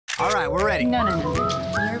All right, we're ready. No.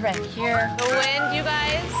 You're right here. The wind, you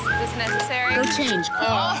guys. Is this necessary? No change.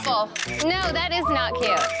 Awful. No, that is not cute.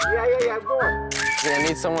 Yeah, I'm going. I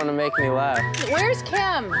need someone to make me laugh. Where's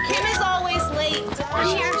Kim? Kim is always late.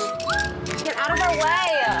 I'm here. Get out of our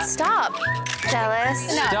way. Stop. Jealous.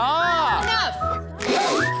 No. Stop! Enough.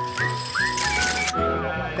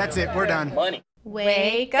 That's it, we're done. Money.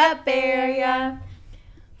 Wake up, area.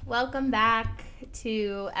 Welcome back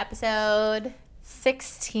to episode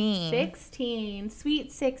 16.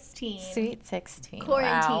 Sweet 16. Sweet 16.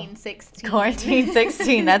 Quarantine Wow. 16. Quarantine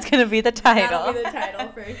 16. That's going to be the title. That'll be the title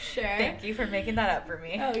for sure. Thank you for making that up for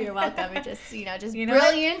me. Oh, you're welcome. It just, You know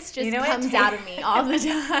brilliance what? just comes out of me all the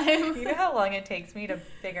time. You know how long it takes me to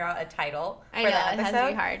figure out a title I for know, the it episode? has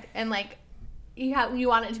to be hard. And like, you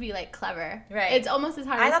want it to be like clever. Right. It's almost as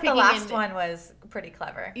hard I as thought the picking last in- one was pretty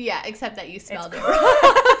clever. Yeah, except that you spelled It's it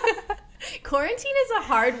wrong. Quarantine is a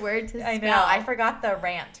hard word to spell. I know. I forgot the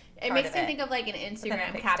rant. It makes me think of like an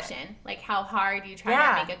Instagram fixed caption, like how hard you try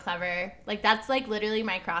to make a clever, like that's like literally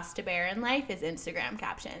my cross to bear in life is Instagram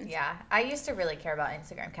captions. Yeah, I used to really care about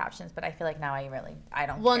Instagram captions, but I feel like now I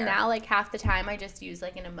don't Well, care. now like half the time I just use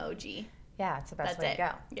like an emoji. Yeah, it's the best That's way it. to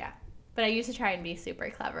go. Yeah. But I used to try and be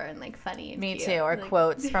super clever and like funny. And Me cute. too, or like,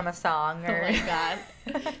 quotes from a song. Or... Oh my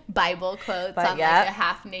god, Bible quotes But on yeah. like a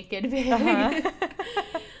half naked pig. Uh-huh.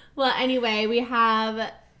 Well, anyway, we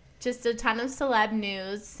have just a ton of celeb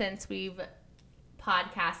news since we've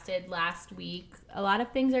podcasted last week. A lot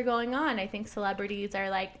of things are going on. I think celebrities are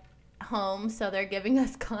like home, so they're giving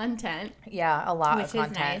us content. Yeah, a lot Which of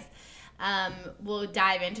content. is nice. We'll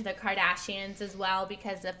dive into the Kardashians as well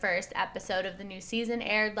because the first episode of the new season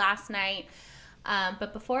aired last night.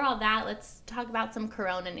 But before all that, let's talk about some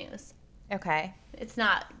Corona news. Okay. It's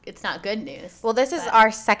not good news. Well, this is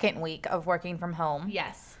our second week of working from home.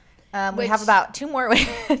 Yes. We have about two more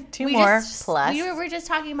plus. We were just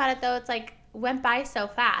talking about it though. It's like went by so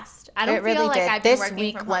fast. I don't It really feel like did. I've been This working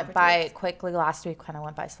week from home went for 2 by weeks. quickly. Last week kind of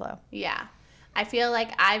went by slow. Yeah. I feel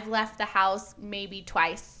like I've left the house maybe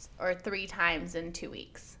twice or 3 times in 2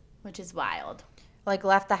 weeks, which is wild. Like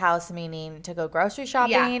left the house meaning to go grocery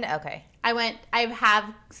shopping? Yeah. Okay. I went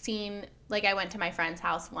to my friend's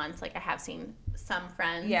house once. Like I have seen some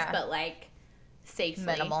friends, Yeah. but like safely.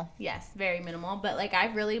 Minimal. Yes, very minimal. But like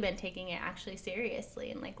I've really been taking it actually seriously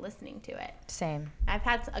and like listening to it. Same. I've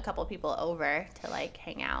had a couple people over to like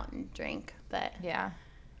hang out and drink, but Yeah.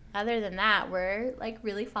 other than that, we're like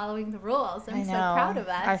really following the rules. I'm I know. so proud of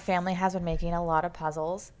us. Our family has been making a lot of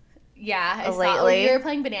puzzles. Yeah, I saw lately. you were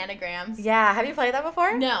playing Bananagrams. Yeah. Have you played that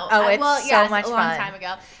before? No. Oh, it's so much a fun. long time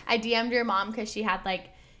ago. I DM'd your mom because she had like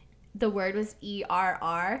the word was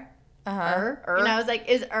ERR. And I was like,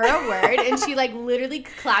 is a word? And she like literally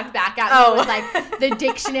clapped back at me with like the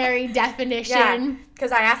dictionary definition. Yeah.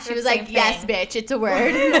 Because I asked her She was the same like, thing. yes, bitch, it's a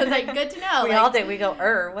word. And I was like, good to know. We like, all did. We go,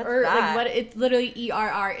 what's that? Like, what? It's literally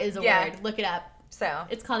ERR is a Yeah. word. Look it up. So.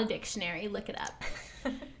 It's called a dictionary. Look it up.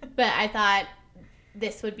 But I thought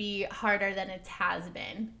this would be harder than it has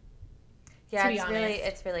been. Yeah, to be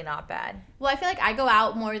it's really not bad. Well, I feel like I go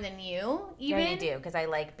out more than you, even. Yeah, you do, because I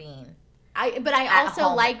like being. But I At also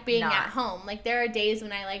home, like being not. at home. Like there are days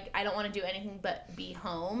when I don't want to do anything but be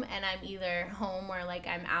home, and I'm either home or like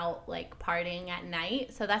I'm out like partying at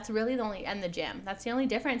night. So that's really and the gym. That's the only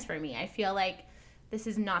difference for me. I feel like this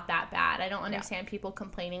is not that bad. I don't understand people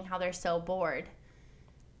complaining how they're so bored.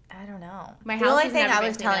 I don't know. My the house only has thing never I been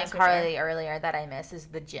was clean, telling that's for Carly earlier that I miss is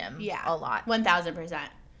the gym. Yeah, a lot. 1,000%.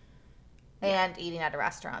 And eating at a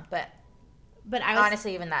restaurant, but I was,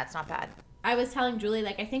 honestly, even that's not bad. I was telling Julie,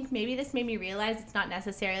 like, I think maybe this made me realize it's not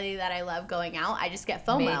necessarily that I love going out. I just get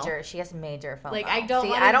FOMO. She has major FOMO. Like, I don't See,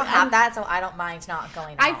 wanna- I don't have that, so I don't mind not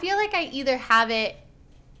going out. I feel like I either have it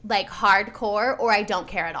like hardcore or I don't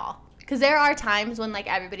care at all. Because there are times when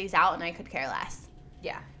like everybody's out and I could care less.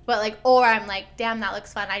 Yeah. But like, or I'm like, damn, that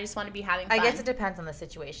looks fun. I just want to be having fun. I guess it depends on the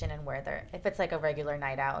situation and where they're. If it's like a regular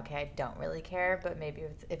night out, okay, I don't really care. But maybe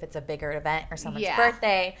if it's a bigger event or someone's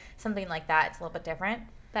birthday, something like that, it's a little bit different.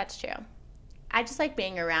 That's true. I just like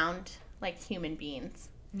being around like human beings.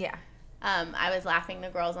 Yeah. I was laughing. The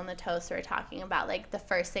girls on the toast were talking about like the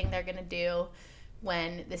first thing they're gonna do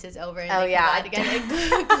when this is over and they come out again.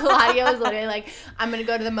 Like, Claudia was literally like, I'm going to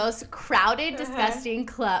go to the most crowded, disgusting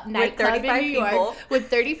nightclub in New York with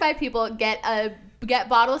 35 people, get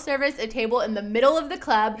bottle service, a table in the middle of the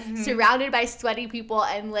club, surrounded by sweaty people,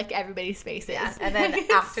 and lick everybody's faces. Yeah. And then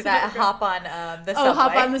after that, hop on the subway.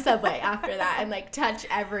 Hop on the subway after that and like touch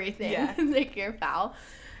everything. Yeah. Like you're foul.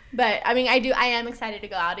 But I mean, I am excited to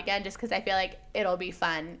go out again just because I feel like it'll be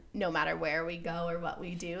fun no matter where we go or what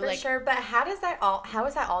we do. For like, sure, but how is that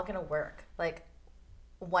all going to work? Like,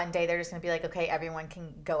 one day they're just going to be like, okay, everyone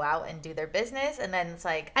can go out and do their business. And then it's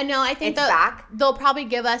like, I know. I think back they'll probably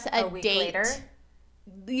give us a week date later.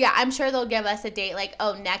 Yeah, I'm sure they'll give us a date like,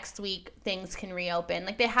 oh, next week things can reopen.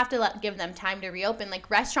 Like, they have to give them time to reopen. Like,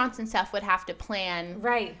 restaurants and stuff would have to plan.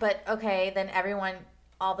 Right, but okay, then everyone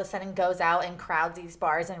all of a sudden goes out and crowds these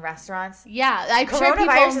bars and restaurants. Yeah, I'm sure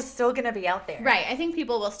coronavirus is still going to be out there. Right, I think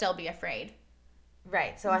people will still be afraid.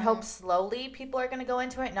 Right, so I hope slowly people are going to go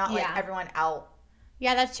into it, not like everyone out.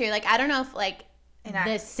 Yeah, that's true. Like, I don't know if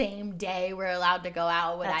the same day we're allowed to go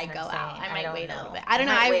out, would I go out? I might wait a little bit. I don't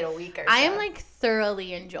know. I wait a week or so. I am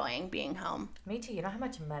thoroughly enjoying being home. Me too. You know how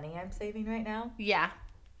much money I'm saving right now? Yeah.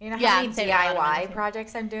 You know how many DIY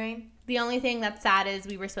projects I'm doing? The only thing that's sad is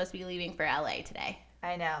we were supposed to be leaving for LA today.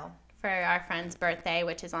 I know. For our friend's birthday,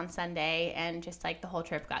 which is on Sunday, and just the whole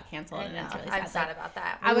trip got canceled, and it's really sad. I'm sad about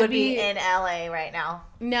that. I would be in LA right now.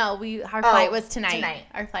 No, our flight was tonight.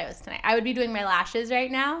 Our flight was tonight. I would be doing my lashes right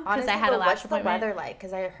now because I had a lash appointment. What's the weather like?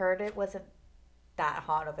 Because I heard it wasn't that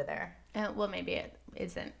hot over there. Well, maybe it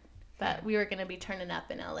isn't, but we were going to be turning up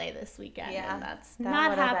in LA this weekend, and that's that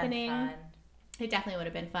not happening. It definitely would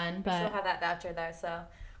have been fun, but we still have that voucher though, so.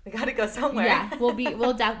 We gotta go somewhere. Yeah,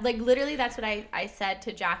 literally that's what I said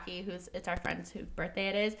to Jackie, it's our friend's whose birthday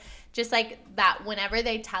it is. Just that whenever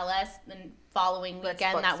they tell us the following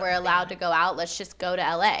weekend that we're allowed to go out, let's just go to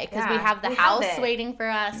LA. Because we have the house waiting for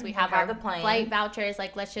us. We have our flight vouchers.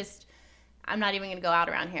 Let's just, I'm not even gonna go out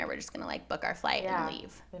around here. We're just gonna book our flight and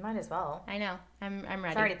leave. We might as well. I know. I'm ready.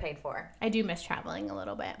 It's already paid for. I do miss traveling a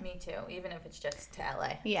little bit. Me too, even if it's just to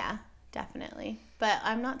LA. Yeah. Definitely. But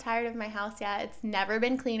I'm not tired of my house yet. It's never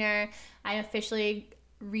been cleaner. I officially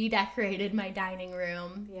redecorated my dining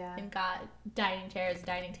room. Yeah. And got dining chairs,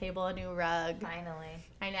 dining table, a new rug. Finally.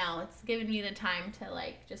 I know. It's given me the time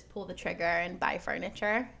to just pull the trigger and buy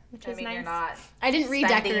furniture, which is nice. You're not I didn't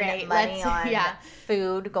redecorate. Money on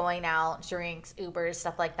food, going out, drinks, Ubers,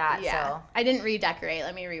 stuff like that. Yeah. So I didn't redecorate.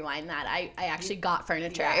 Let me rewind that. I actually got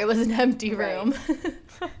furniture. Yeah. It was an empty room.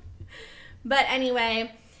 But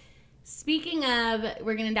anyway, speaking of,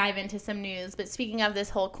 we're going to dive into some news, but speaking of this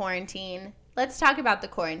whole quarantine, let's talk about the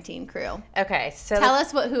quarantine crew. Okay, so tell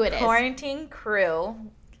us who it is. Quarantine crew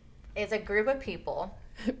is a group of people,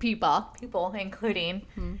 including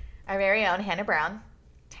our very own Hannah Brown,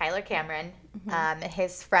 Tyler Cameron,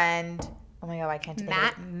 his friend, oh my God, I can't think of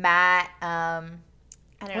it. Matt. I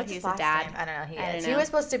don't know if he's a dad. Name? I don't know. He was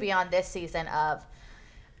supposed to be on this season of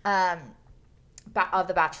The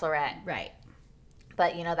Bachelorette. Right.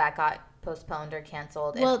 But, that got postponed or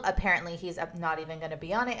canceled. Well, and apparently he's not even going to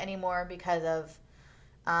be on it anymore because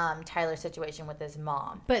of Tyler's situation with his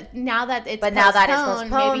mom. But now that it's postponed,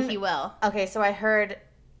 maybe he will. Okay, so I heard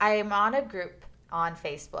I'm on a group on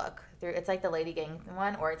Facebook. It's the Lady Gang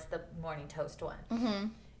one or it's the Morning Toast one. Mm-hmm.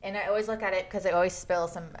 And I always look at it because I always spill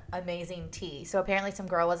some amazing tea. So apparently some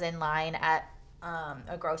girl was in line at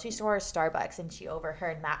a grocery store or Starbucks, and she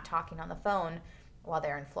overheard Matt talking on the phone while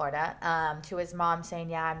they're in Florida, to his mom saying,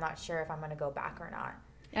 yeah, I'm not sure if I'm going to go back or not.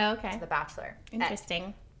 Oh, okay. To The Bachelor.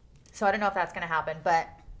 Interesting. So I don't know if that's going to happen. But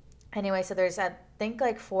anyway, so there's, I think,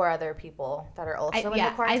 4 other people that are also in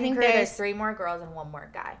the quarantine crew. There's 3 more girls and 1 more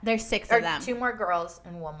guy. There's 6 of them. 2 more girls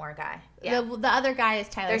and 1 more guy. Yeah. The other guy is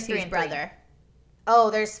Tyler C's brother.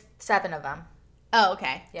 Oh, there's 7 of them. Oh,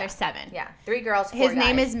 okay. Yeah. There's 7. Yeah. 3 girls, 4 His guys.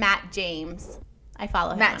 name is Matt James. I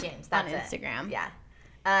follow him Matt James, on Instagram. Yeah.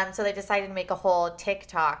 So they decided to make a whole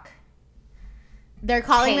TikTok. They're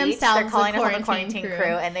calling themselves the quarantine crew,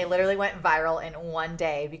 and they literally went viral in one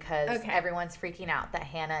day because everyone's freaking out that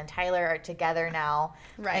Hannah and Tyler are together now,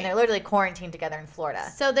 right? And they're literally quarantined together in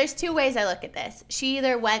Florida. So there's 2 ways I look at this. She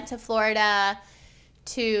either went to Florida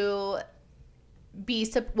to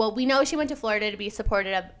we know she went to Florida to be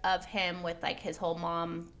supportive of him with his whole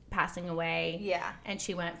mom passing away. Yeah. And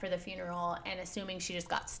she went for the funeral and assuming she just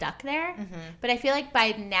got stuck there. Mm-hmm. But I feel like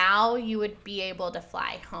by now you would be able to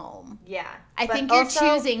fly home. Yeah. I think you're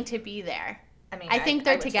choosing to be there. I think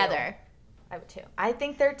they're together. I would too. I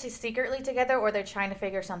think they're secretly together or they're trying to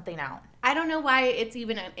figure something out. I don't know why it's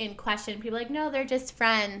even in question. People are like, no, they're just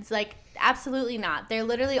friends. Absolutely not. They're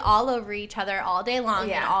literally all over each other all day long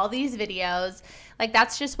in all these videos.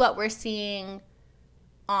 That's just what we're seeing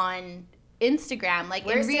on Instagram,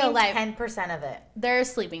 we're in real life. 10% of it. They're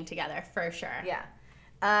sleeping together for sure. Yeah.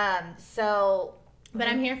 But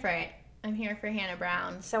I'm here for it. I'm here for Hannah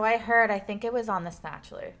Brown. So I heard, I think it was on The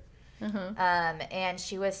Bachelor, and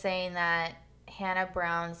she was saying that Hannah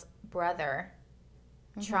Brown's brother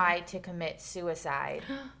tried to commit suicide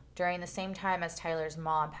during the same time as Tyler's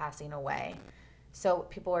mom passing away. So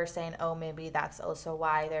people were saying, oh, maybe that's also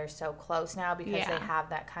why they're so close now, because they have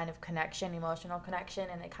that kind of connection, emotional connection,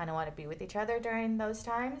 and they kind of want to be with each other during those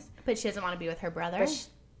times. But she doesn't want to be with her brother? But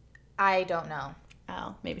I don't know.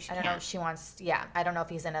 Oh, maybe she I don't know if she wants, I don't know if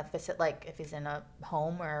he's in if he's in a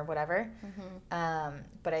home or whatever.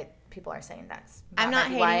 But people are saying I'm not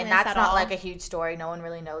hating why, and that's not all. Like a huge story. No one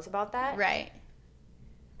really knows about that. Right.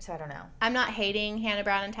 So I don't know. I'm not hating Hannah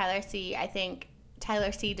Brown and Tyler C. I think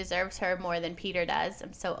Tyler C. deserves her more than Peter does.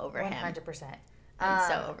 I'm so over 100%. him. 100%. I'm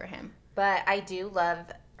so over him. But I do love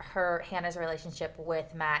Hannah's relationship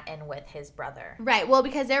with Matt and with his brother. Right. Well,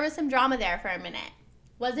 because there was some drama there for a minute.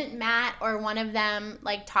 Wasn't Matt or one of them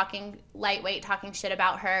like talking shit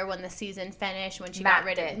about her when the season finished, when she got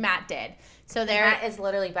rid of Matt did. So Matt is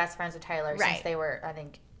literally best friends with Tyler since they were, I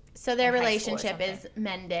think. So their relationship is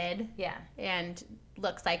mended. Yeah. And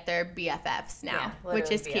looks like they're BFFs now,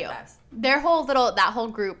 which is BFFs. cute. Their that whole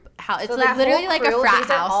group, it's so like literally like a frat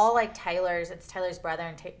these house. Are all like Tyler's. It's Tyler's brother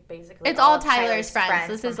and basically it's all Tyler's friends.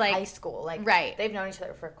 This is like high school. Like they've known each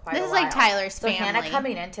other for quite a while. This is like Tyler's family. So Hannah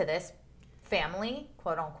coming into this family,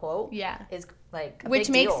 quote unquote, is like a which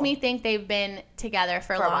big makes deal. me think they've been together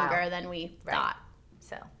for longer than we thought.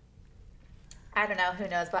 So I don't know, who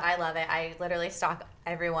knows, but I love it. I literally stalk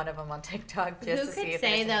every one of them on TikTok just to see if Who could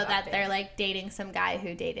say, though, that they're, like, dating some guy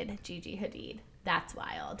who dated Gigi Hadid? That's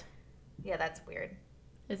wild. Yeah, that's weird.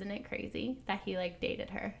 Isn't it crazy that he, like, dated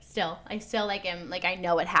her? I still, like, am, like, I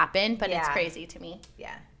know it happened, but it's crazy to me.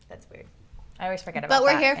 Yeah, that's weird. I always forget about that.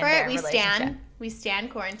 But we're here for it. We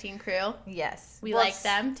stand Quarantine Crew. Yes. We like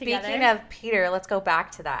them together. Speaking of Peter, let's go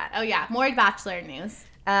back to that. Oh, yeah. More Bachelor news.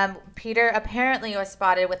 Peter apparently was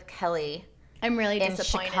spotted with Kelly. I'm really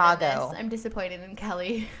disappointed in this. I'm disappointed in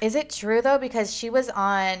Kelly. Is it true, though? Because she was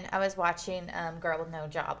I was watching Girl With No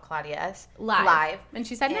Job, Claudia's live. And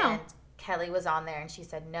she said no. And Kelly was on there, and she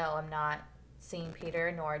said, no, I'm not seeing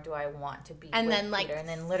Peter, nor do I want to be with Peter. And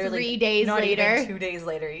then literally 3 days later. Even 2 days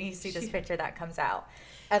later, you see this picture that comes out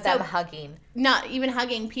of them hugging. Not even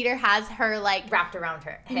hugging. Peter has her, like, wrapped around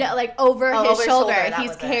her. No, like over his shoulder.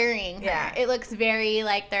 He's carrying her. Yeah. It looks very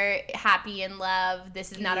like they're happy in love.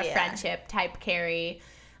 This is not a friendship type carry.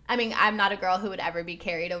 I mean, I'm not a girl who would ever be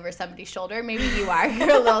carried over somebody's shoulder. Maybe you are.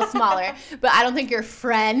 You're a little smaller. But I don't think your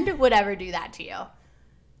friend would ever do that to you.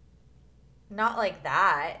 Not like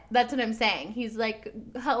that. That's what I'm saying. He's like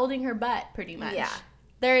holding her butt pretty much. Yeah.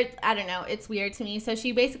 I don't know. It's weird to me. So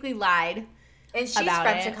she basically lied. And she's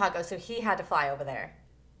from Chicago, so he had to fly over there.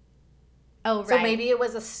 Oh, right. So maybe it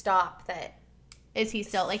was a stop that... Is he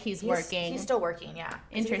still, like, he's working? He's still working, yeah.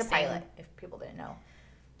 Interesting. He's a pilot, if people didn't know.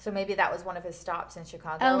 So maybe that was one of his stops in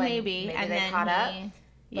Chicago. Oh, maybe. Maybe and they then caught up.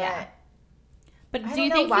 Yeah. But do you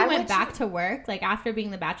think he went back to work, like, after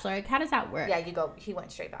being the Bachelor? Like, how does that work? Yeah, he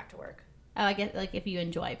went straight back to work. Oh, I guess, like, if you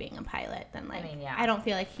enjoy being a pilot, then, like, I mean, yeah. I don't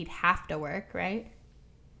feel like he'd have to work, right?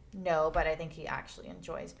 No, but I think he actually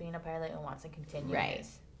enjoys being a pilot and wants to continue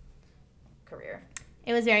his career.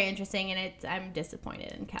 It was very interesting, and I'm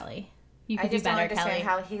disappointed in Kelly. You could do better, Kelly. I just don't understand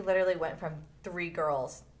how he literally went from 3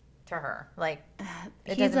 girls to her. Like,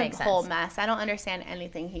 it doesn't make sense. He's a whole mess. I don't understand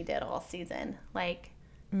anything he did all season. Like,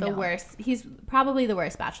 worst. He's probably the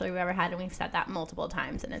worst Bachelor we've ever had, and we've said that multiple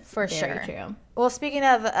times, and it's very true. Well, speaking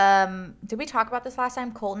of, did we talk about this last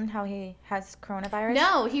time, Colton, how he has coronavirus?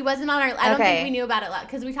 No, he wasn't on our... I don't think we knew about it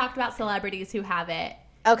because we talked about celebrities who have it.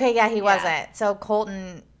 Okay, yeah, he wasn't. So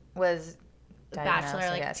Colton was... Bachelor,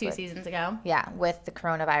 like 2 seasons ago. Yeah, with the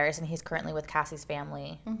coronavirus, and he's currently with Cassie's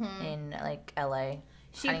family in, like, L.A.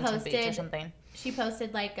 Huntington Beach or something. She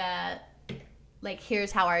posted, like,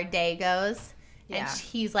 here's how our day goes. Yeah. And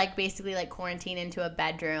he's, like, basically, like, quarantined into a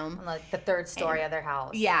bedroom. On, like, the 3rd story of their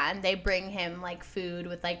house. Yeah, and they bring him, like, food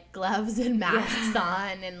with, like, gloves and masks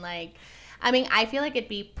on. And, like, I mean, I feel like it'd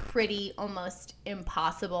be pretty almost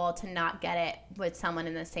impossible to not get it with someone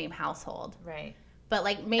in the same household. Right. But,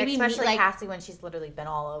 like, maybe... Especially Cassie when she's literally been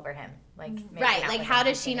all over him. Like, right. Like, how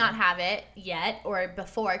does she not have it yet or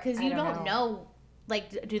before? Because you don't know.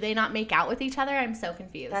 Like, do they not make out with each other? I'm so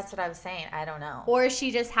confused. That's what I was saying. I don't know. Or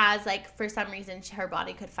she just has, like, for some reason, her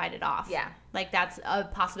body could fight it off. Yeah. Like, that's a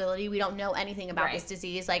possibility. We don't know anything about this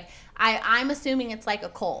disease. Like, I'm assuming it's like a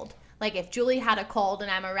cold. Like, if Julie had a cold and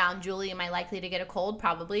I'm around Julie, am I likely to get a cold?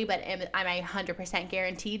 Probably. But am I 100%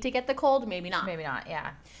 guaranteed to get the cold? Maybe not. Maybe not,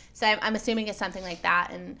 yeah. So I'm assuming it's something like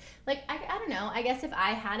that. And, like, I don't know. I guess if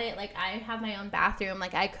I had it, like, I have my own bathroom.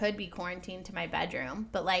 Like, I could be quarantined to my bedroom.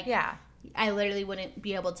 But, like, I literally wouldn't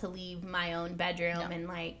be able to leave my own bedroom and,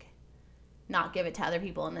 like, not give it to other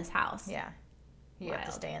people in this house. Yeah. You have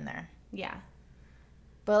to stay in there. Yeah.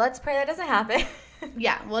 But let's pray that doesn't happen.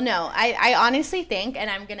 Yeah. Well, no. I honestly think,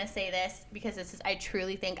 and I'm going to say this because I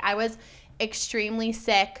truly think, I was extremely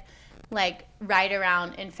sick, like right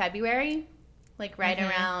around in February, like right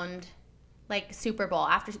around like Super Bowl.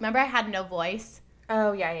 Remember I had no voice?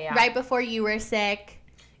 Oh, yeah. Right before you were sick.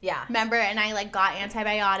 Yeah. Remember? And I, like, got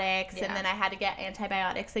antibiotics, and then I had to get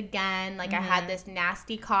antibiotics again. Like, I had this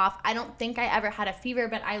nasty cough. I don't think I ever had a fever,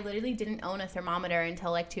 but I literally didn't own a thermometer until,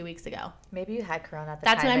 like, 2 weeks ago. Maybe you had corona at the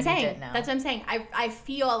That's time what I'm and you saying. didn't know. That's what I'm saying. I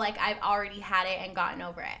feel like I've already had it and gotten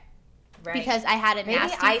over it. Right. Because I had a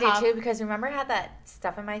nasty cough. Maybe I did, too, because remember I had that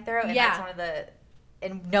stuff in my throat, and that's one of the...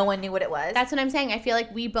 And no one knew what it was. That's what I'm saying. I feel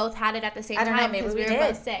like we both had it at the same time because we were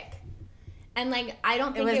both sick. And, like, I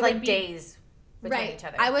don't think it was would like be... days between each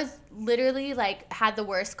other. I was literally like had the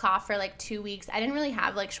worst cough for like 2 weeks. I didn't really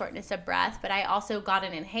have like shortness of breath, but I also got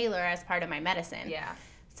an inhaler as part of my medicine. Yeah.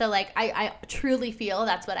 So like I truly feel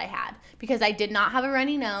that's what I had because I did not have a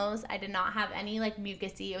runny nose. I did not have any like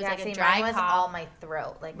mucusy. It was like a dry mine was cough. all my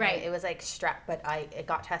throat. Like it was like strep, but it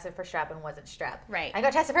got tested for strep and wasn't strep. Right. I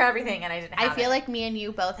got tested for everything and I didn't have I feel like me and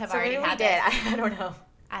you both have already had it. I don't know.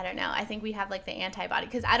 I don't know. I think we have like the antibody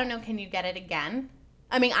because I don't know. Can you get it again?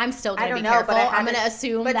 I mean, I'm still going to be careful. But I'm going to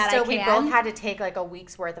assume that I can. But still, we both had to take like a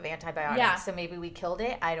week's worth of antibiotics. Yeah. So maybe we killed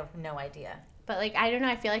it. I have no idea. But like, I don't know.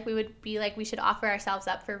 I feel like we would be like, we should offer ourselves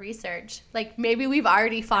up for research. Like maybe we've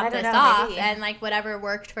already fought this off and like whatever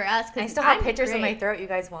worked for us. I still have pictures of my throat. You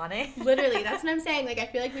guys want it? Literally. That's what I'm saying. Like, I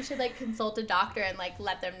feel like we should like consult a doctor and like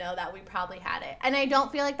let them know that we probably had it. And I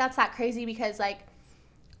don't feel like that's that crazy because like,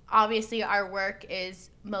 obviously our work is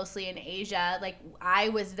mostly in Asia. Like I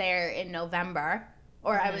was there in November.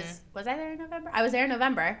 Or was I there in November? I was there in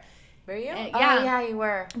November. Were you? Yeah, you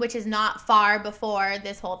were. Which is not far before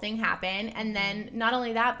this whole thing happened. And then not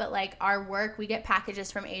only that, but like our work, we get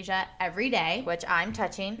packages from Asia every day. Which I'm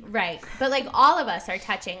touching. Right. But like all of us are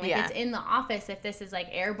touching. Like it's in the office if this is like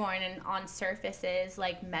airborne and on surfaces,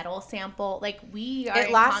 like metal sample. Like we are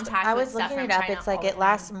in contact with stuff from China. I was looking it up. It's like it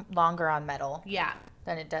lasts longer on metal. Yeah.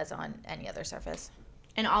 Than it does on any other surface.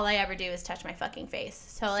 And all I ever do is touch my fucking face.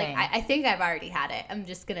 So, like, I think I've already had it. I'm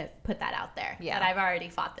just going to put that out there. Yeah. That I've already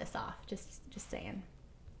fought this off. Just saying.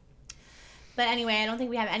 But anyway, I don't think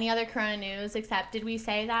we have any other corona news except did we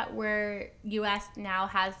say that U.S. now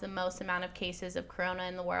has the most amount of cases of corona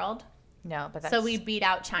in the world? No, but that's... So we beat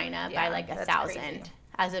out China by like 1,000 crazy.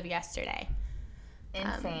 As of yesterday.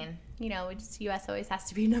 Insane. You know, U.S. always has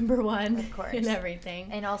to be number one. Of course. In everything.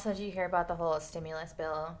 And also, did you hear about the whole stimulus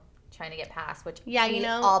bill trying to get passed, which we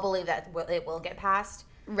all believe that it will get passed.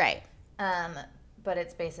 Right. But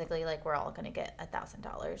it's basically like we're all going to get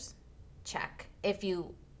 $1,000 check if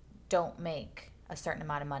you don't make a certain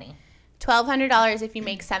amount of money. $1,200 if you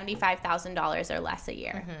make $75,000 or less a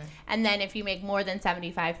year. And then if you make more than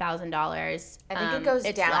 $75,000, I think it goes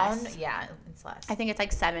down. Less. Yeah, it's less. I think it's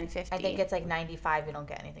like $750. I think it's like $95. You don't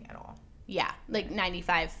get anything at all. Yeah, like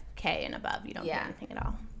 $95K and above. You don't get anything at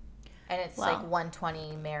all. And it's like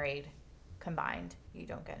 $120 married combined. You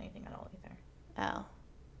don't get anything at all either. Oh,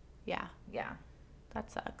 yeah. Yeah.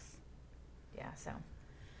 That sucks. Yeah. So.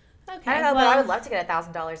 Okay. I don't know, but I would love to get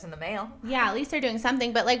 $1,000 in the mail. Yeah, at least they're doing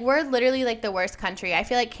something. But like, we're literally like the worst country. I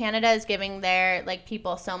feel like Canada is giving their like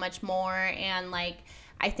people so much more, and like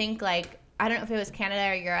I think like I don't know if it was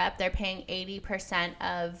Canada or Europe, they're paying 80%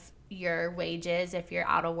 of your wages if you're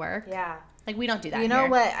out of work. Yeah. Like, we don't do that You know here.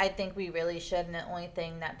 what I think we really should, and the only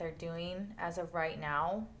thing that they're doing as of right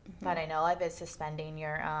now that I know of is suspending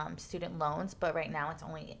your student loans, but right now it's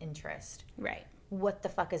only interest. Right. What the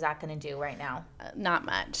fuck is that going to do right now? Not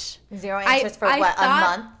much. Zero interest for what, a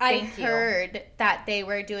month? I heard that they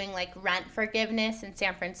were doing, like, rent forgiveness in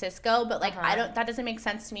San Francisco, but, like, that doesn't make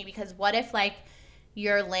sense to me because what if, like,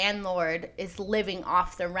 your landlord is living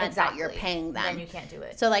off the rent that you're paying them? Then you can't do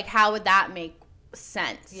it. So, like, how would that make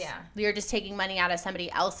sense? Yeah. You're just taking money out of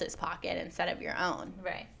somebody else's pocket instead of your own.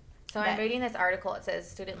 Right. So I'm reading this article. It says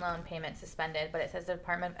student loan payment suspended, but it says the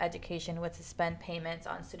Department of Education would suspend payments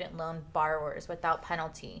on student loan borrowers without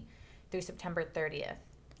penalty through September 30th.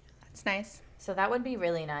 That's nice. So that would be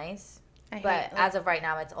really nice. But as of right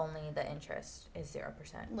now, it's only the interest is 0%.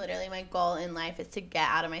 Literally, my goal in life is to get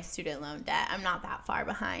out of my student loan debt. I'm not that far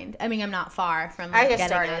behind. I mean, I'm not far from I getting just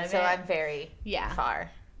started, out of it. so I'm very far.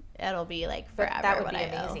 It'll be like forever. But that would be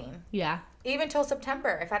amazing. Yeah. Even till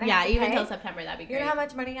September, if I didn't have to even pay, till September, that'd be great. You know how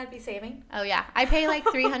much money I'd be saving? Oh yeah, I pay like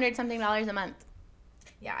 $300 something a month.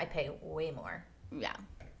 Yeah, I pay way more. Yeah,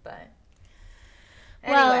 but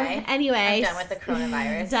anyway, I'm done with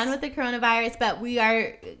the coronavirus. But we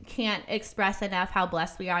can't express enough how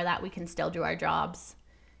blessed we are that we can still do our jobs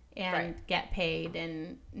and get paid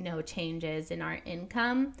and no changes in our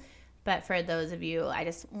income. But for those of you, I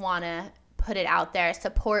just want to put it out there: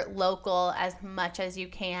 support local as much as you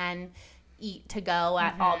can. eat to go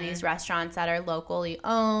at all these restaurants that are locally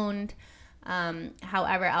owned.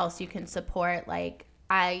 However else you can support. Like,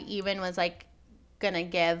 I even was like gonna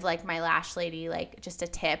give like my lash lady like just a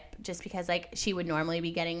tip, just because like she would normally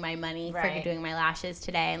be getting my money for doing my lashes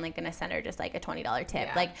today, and like gonna send her just like a $20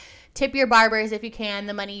 tip. Like, tip your barbers if you can.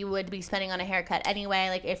 The money you would be spending on a haircut anyway,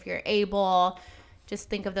 like if you're able. Just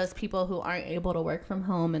think of those people who aren't able to work from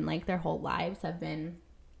home and like their whole lives have been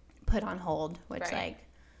put on hold, which like,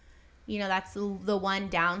 you know, that's the one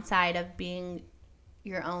downside of being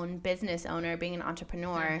your own business owner, being an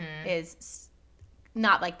entrepreneur, is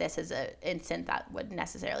not like this is an instant that would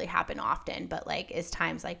necessarily happen often, but like is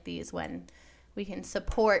times like these when we can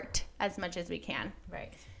support as much as we can.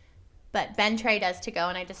 Right. But Ben Tray does to go,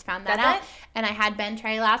 and I just found that out. And I had Ben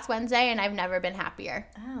Tray last Wednesday, and I've never been happier.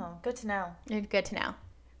 Oh, good to know. Good to know.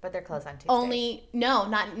 But they're closed on Tuesdays. Not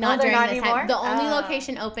during this anymore? time. The only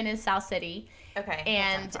location open is South City. Okay.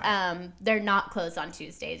 And they're not closed on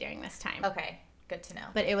Tuesday during this time. Okay. Good to know.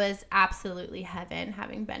 But it was absolutely heaven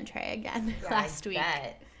having Ben Tray again last week.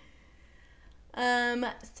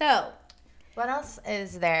 So what else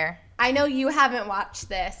is there? I know you haven't watched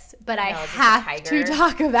this, but I have to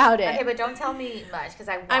talk about it. Okay, but don't tell me much, because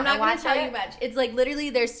I'm not going to tell you much. It's like literally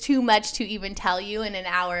there's too much to even tell you in an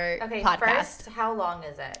hour podcast. First, how long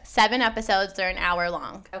is it? 7 episodes. They're an hour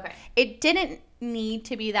long. Okay. It didn't need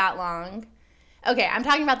to be that long. Okay, I'm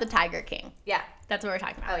talking about the Tiger King. Yeah. That's what we're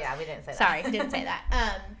talking about. Oh, yeah, we didn't say that. Sorry, didn't say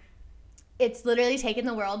that. It's literally taken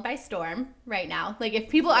the world by storm right now. Like, if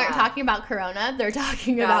people aren't talking about Corona, they're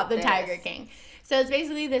talking about the Tiger King. So it's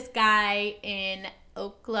basically this guy in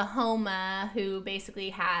Oklahoma who basically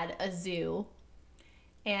had a zoo,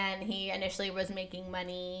 and he initially was making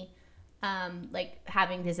money, like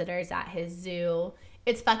having visitors at his zoo.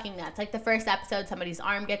 It's fucking nuts. Like, the first episode, somebody's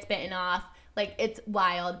arm gets bitten off. Like, it's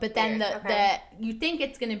wild. But then you think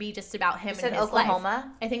it's going to be just about him and his Oklahoma? life.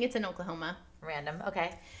 I think it's in Oklahoma. Random.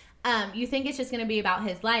 Okay. You think it's just going to be about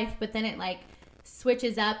his life, but then it like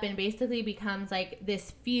switches up and basically becomes like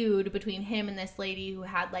this feud between him and this lady who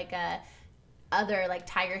had like a other like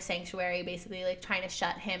tiger sanctuary, basically like trying to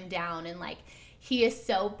shut him down. And like, he is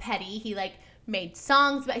so petty. He like made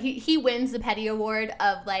songs, but he wins the petty award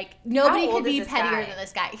of like nobody could be pettier than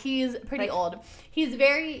this guy. He's pretty old. He's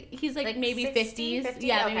like maybe 50s. 50?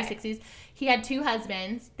 Yeah, maybe 60s. He had 2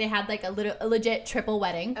 husbands. They had like a legit triple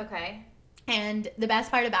wedding. Okay. And the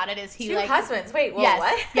best part about it is 2 husbands. Wait,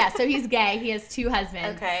 what? Yeah, so he's gay. He has 2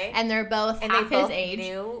 husbands. Okay. And they're both half his age. And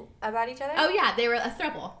they both knew about each other? Oh, yeah. They were a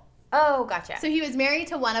throuple. Oh, gotcha. So he was married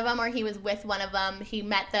to one of them, or he was with one of them. He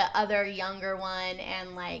met the other younger one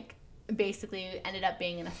and, like, basically ended up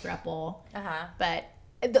being in a throuple. Uh-huh. But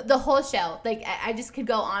the whole show, like, I just could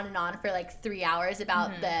go on and on for like 3 hours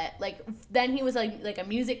about then he was like a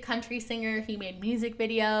music country singer. He made music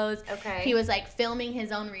videos. Okay. He was like filming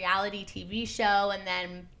his own reality TV show, and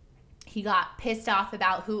then he got pissed off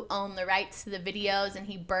about who owned the rights to the videos, and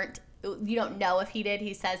he burnt, you don't know if he did,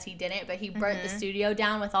 he says he didn't, but he burnt the studio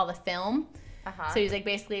down with all the film. So he's like,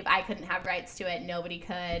 basically, if I couldn't have rights to it, nobody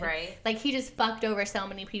could. Right. Like, he just fucked over so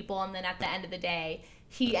many people, and then at the end of the day,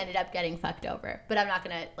 he ended up getting fucked over. But I'm not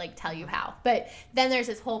going to, like, tell you how. But then there's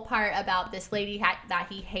this whole part about this lady that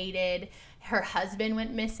he hated. Her husband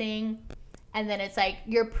went missing. And then it's like,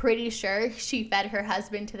 you're pretty sure she fed her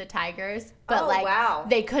husband to the tigers. But,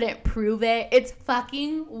 they couldn't prove it. It's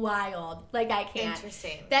fucking wild. Like, I can't.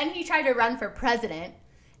 Interesting. Then he tried to run for president.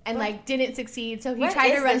 And, like, didn't succeed, so he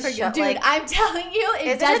tried to run for... Dude, like, I'm telling you,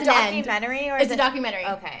 it doesn't end. Is it a documentary? Or it's a documentary.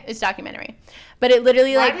 Okay. It's a documentary. But it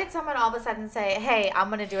literally, Why did someone all of a sudden say, hey, I'm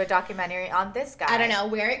going to do a documentary on this guy? I don't know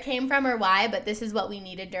where it came from or why, but this is what we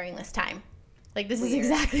needed during this time. Like, this is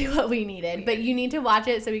exactly what we needed. Weird. But you need to watch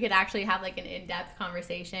it so we could actually have, like, an in-depth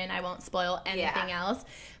conversation. I won't spoil anything else.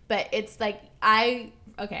 But it's like,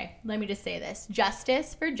 okay, let me just say this.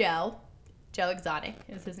 Justice for Joe. Joe Exotic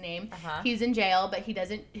is his name. He's in jail, but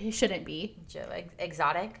he shouldn't be. Joe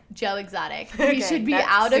Exotic? Joe Exotic. He should be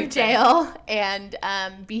out of jail, and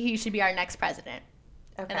he should be our next president.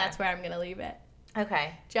 Okay. And that's where I'm going to leave it.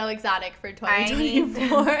 Okay. Joe Exotic for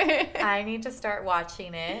 2024. I need to start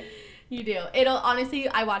watching it. You do. Honestly,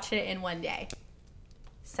 I watched it in one day.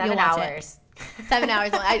 7 hours. 7 hours.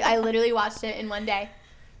 I literally watched it in one day.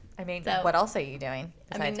 I mean, what else are you doing?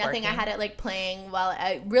 I mean, nothing. Working? I had it like playing while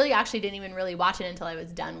I really actually didn't even really watch it until I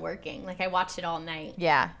was done working. Like, I watched it all night.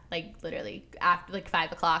 Yeah. Like, literally after like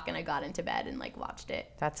 5 o'clock, and I got into bed and like watched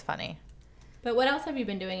it. That's funny. But what else have you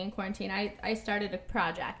been doing in quarantine? I started a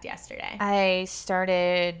project yesterday.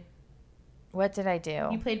 What did I do?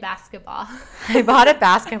 You played basketball. I bought a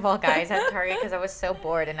basketball, guys, at Target because I was so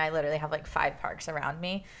bored, and I literally have like 5 parks around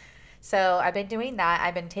me. So I've been doing that.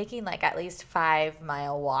 I've been taking like at least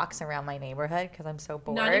 5-mile walks around my neighborhood because I'm so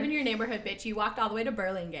bored. Not even your neighborhood, bitch. You walked all the way to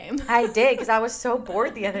Burlingame. I did because I was so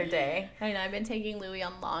bored the other day. I know. I've been taking Louie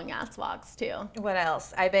on long ass walks too. What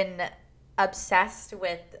else? I've been obsessed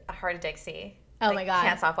with Heart of Dixie. Oh my god!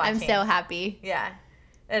 Can't stop watching. I'm so happy. Yeah,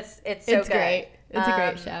 it's so good. Great. It's a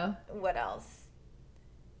great show. What else?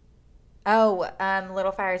 Oh,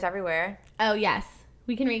 Little Fires Everywhere. Oh yes.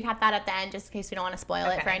 We can recap that at the end just in case we don't want to spoil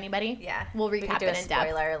it for anybody. Yeah. We'll recap it in depth.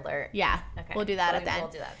 Spoiler alert. Yeah. Okay. We'll do that at the end.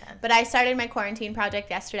 We'll do that then. But I started my quarantine project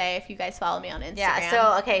yesterday if you guys follow me on Instagram. Yeah.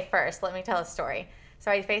 So, okay, first, let me tell a story.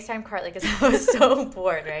 So I FaceTimed Carly because I was so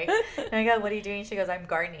bored, right? And I go, what are you doing? She goes, I'm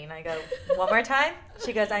gardening. I go, one more time?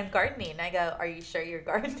 She goes, I'm gardening. I go, are you sure you're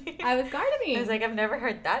gardening? I was gardening. I was like, I've never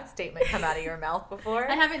heard that statement come out of your mouth before.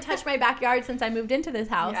 I haven't touched my backyard since I moved into this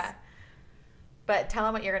house. Yeah. But tell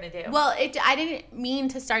them what you're going to do. Well, I didn't mean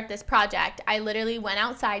to start this project. I literally went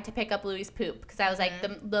outside to pick up Louie's poop because I was like,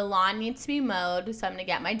 the lawn needs to be mowed, so I'm going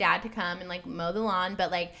to get my dad to come and, like, mow the lawn.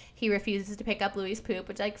 But, like, he refuses to pick up Louie's poop,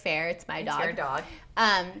 which, like, fair. It's my dog. It's your dog.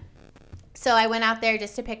 So I went out there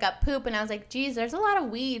just to pick up poop, and I was like, geez, there's a lot of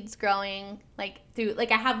weeds growing, like, through,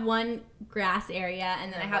 like, I have one grass area,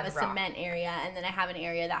 and then I have a cement area, and then I have an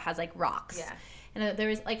area that has, like, rocks. Yeah. And there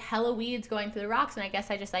was, like, hella weeds going through the rocks, and I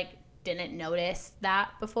guess I just, like, didn't notice that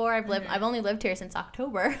before. I've only lived here since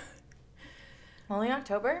October. Only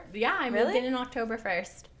October? Yeah, I moved in October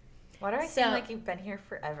 1st. Why do I seem like you've been here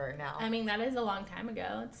forever now? I mean, that is a long time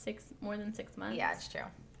ago. It's more than 6 months. Yeah, it's true.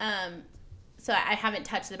 So I haven't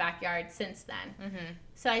touched the backyard since then.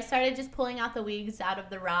 So I started just pulling out the weeds out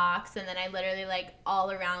of the rocks, and then I literally, like,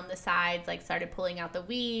 all around the sides, like, started pulling out the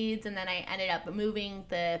weeds, and then I ended up moving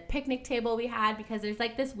the picnic table we had because there's,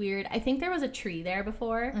 like, this weird, I think there was a tree there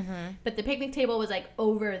before, but the picnic table was, like,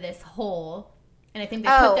 over this hole, and I think they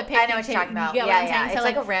put the picnic table. I know what you're talking about. Yeah. It's so,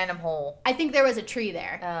 like a random hole. I think there was a tree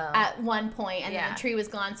there at one point, and then the tree was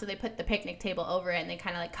gone, so they put the picnic table over it, and they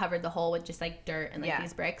kind of, like, covered the hole with just, like, dirt and, like,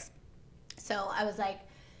 these bricks. So I was like,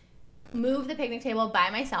 move the picnic table by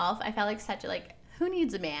myself. I felt like such a, like, who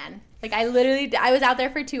needs a man? Like, I was out there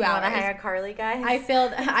for 2 hours. You want to hire Carly, guys?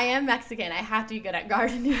 I am Mexican. I have to be good at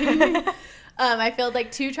gardening. I filled,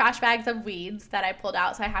 like, 2 trash bags of weeds that I pulled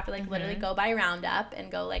out. So I have to, like, literally go buy Roundup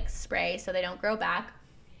and go, like, spray so they don't grow back.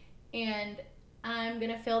 And I'm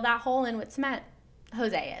going to fill that hole in with cement.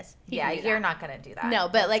 Jose is. You're not going to do that. No,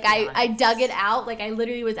 but, like, I dug it out. Like, I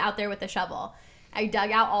literally was out there with a shovel. I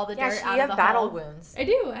dug out all the dirt out of the hole. You have battle wounds. I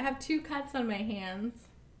do. I have 2 cuts on my hands.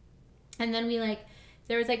 And then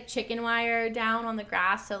there was, like, chicken wire down on the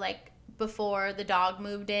grass. So, like, before the dog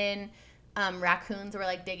moved in, raccoons were,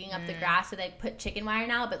 like, digging up the grass. So they put chicken wire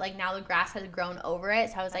now. But, like, now the grass has grown over it.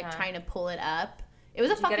 So I was, like, trying to pull it up. It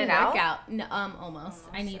was a fucking workout. No, almost.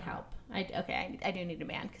 I need help. I do need a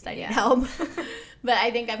man because I need help. But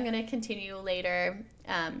I think I'm going to continue later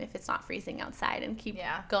if it's not freezing outside and keep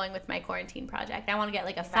going with my quarantine project. I want to get,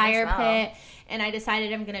 like, a fire pit, and I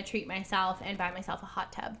decided I'm going to treat myself and buy myself a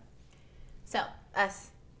hot tub. So. Us,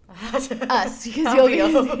 because you'll be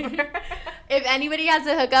over. If anybody has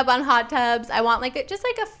a hookup on hot tubs, I want, like, just,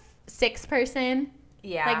 like, a 6-person.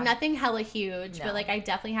 Yeah. Like, nothing hella huge, but, like, I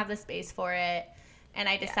definitely have the space for it. And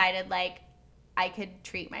I decided, like, I could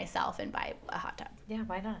treat myself and buy a hot tub. Yeah,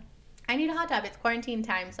 why not? I need a hot tub. It's quarantine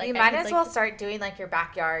time. So, like, you might as well start doing, like, your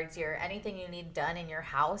backyards, anything you need done in your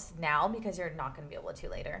house now because you're not going to be able to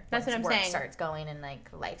later. That's what I'm saying. Work starts going and, like,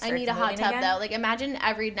 life starts I need a hot tub, again. though. Like, imagine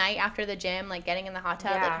every night after the gym, like, getting in the hot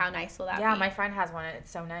tub. Like, how nice will that be? Yeah, my friend has one. And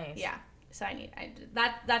it's so nice. Yeah. So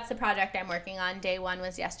that's the project I'm working on. Day 1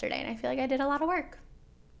 was yesterday, and I feel like I did a lot of work.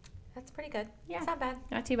 That's pretty good. Yeah. It's not bad.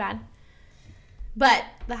 Not too bad. But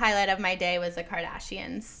the highlight of my day was the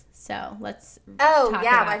Kardashians. So let's talk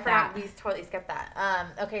about I forgot. We totally skipped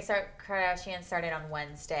that. Okay, so Kardashians started on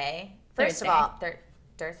Wednesday. First of all,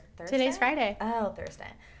 Thursday? Today's Friday. Oh,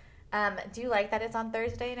 Thursday. Do you like that it's on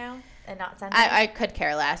Thursday now and not Sunday? I could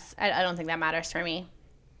care less. I don't think that matters for me.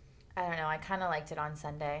 I don't know. I kind of liked it on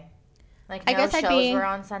Sunday. Like, I guess shows were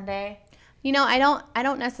on Sunday. You know, I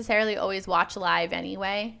don't necessarily always watch live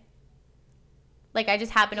anyway. Like, I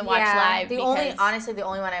just happen to watch live. Honestly, the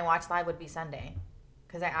only one I watch live would be Sunday,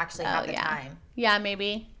 because I actually have the time. Yeah,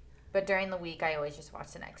 maybe. But during the week, I always just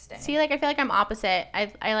watch the next day. See, like, I feel like I'm opposite.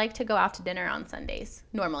 I like to go out to dinner on Sundays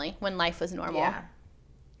normally when life was normal. Yeah.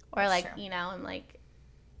 Or like, you know, I'm like,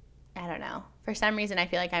 I don't know. For some reason, I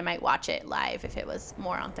feel like I might watch it live if it was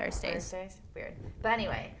more on Thursdays. Weird. But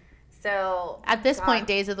anyway, so at this point,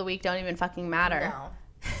 days of the week don't even fucking matter. No.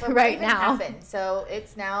 So right now. So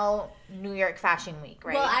it's now New York Fashion Week,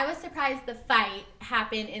 right? Well, I was surprised the fight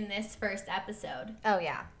happened in this first episode. Oh,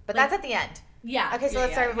 yeah. But that's at the end. Yeah. Okay, so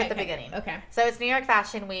let's start with the beginning. Okay. So it's New York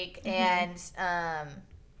Fashion Week, and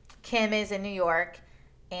Kim is in New York,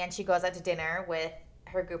 and she goes out to dinner with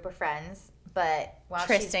her group of friends. But while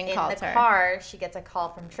Tristan she's in calls the her. car, she gets a call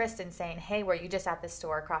from Tristan saying, "Hey, were you just at the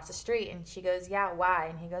store across the street?" And she goes, "Yeah, why?"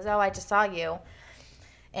 And he goes, "Oh, I just saw you."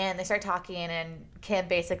 And they start talking, and Kim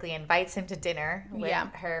basically invites him to dinner with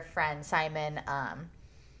her friend Simon,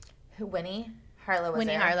 Winnie Harlow was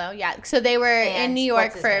there. Harlow, yeah. So they were in New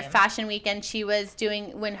York for name? Fashion Week, and she was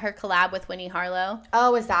doing her collab with Winnie Harlow.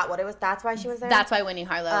 Oh, is that what it was? That's why she was there? That's why Winnie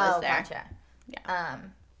Harlow was there. Gotcha. Yeah.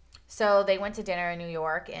 So they went to dinner in New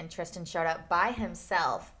York, and Tristan showed up by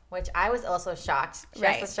himself, which I was also shocked,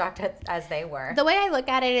 just as shocked as they were. The way I look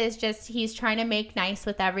at it is just he's trying to make nice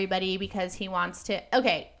with everybody because he wants to.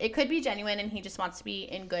 Okay, it could be genuine, and he just wants to be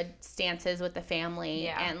in good stances with the family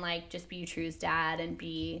and like just be True's dad and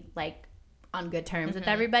be like on good terms with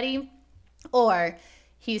everybody, or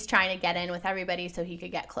he's trying to get in with everybody so he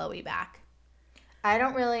could get Chloe back. I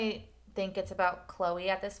don't really think it's about Chloe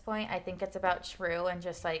at this point. I think it's about True and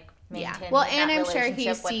just like maintaining that and I'm sure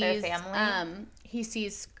relationship with their family. He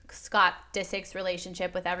sees Scott Disick's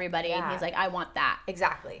relationship with everybody, and he's like, I want that.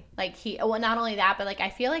 Exactly. Like not only that, but like I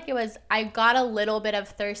feel like I got a little bit of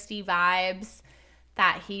thirsty vibes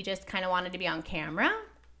that he just kind of wanted to be on camera.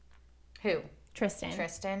 Who?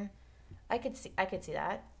 Tristan. I could see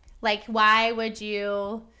that. Like, why would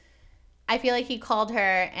you? I feel like he called her,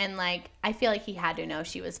 and like I feel like he had to know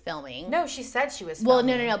she was filming. No, she said she was filming.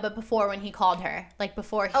 Well, no, but before when he called her, like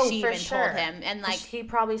before she even told him, and like he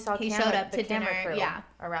probably saw he showed up to dinner,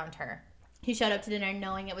 around her. He showed up to dinner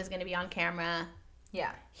knowing it was going to be on camera.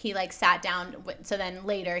 Yeah. He like sat down. So then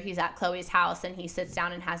later he's at Chloe's house and he sits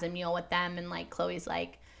down and has a meal with them, and like Chloe's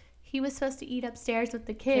like, he was supposed to eat upstairs with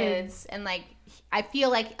the kids. And like I feel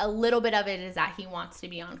like a little bit of it is that he wants to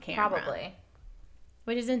be on camera. Probably.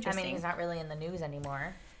 Which is interesting. I mean, he's not really in the news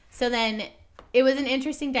anymore. So then it was an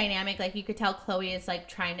interesting dynamic. Like you could tell Chloe is like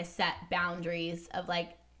trying to set boundaries of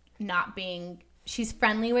like not being, she's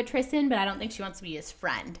friendly with Tristan, but I don't think she wants to be his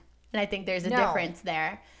friend. And I think there's a difference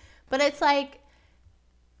there. But it's like,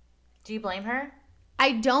 do you blame her?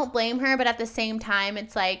 I don't blame her, but at the same time,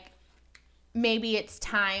 it's like, maybe it's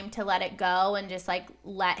time to let it go and just like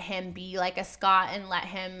let him be like a Scott and let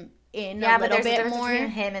him in a little bit more. Yeah, but there's a difference between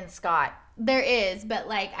him and Scott. There is, but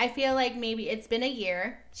like I feel like maybe it's been a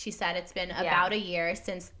year. She said it's been about a year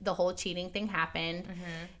since the whole cheating thing happened.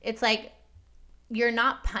 It's like you're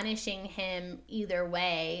not punishing him either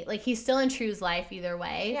way. Like he's still in True's life either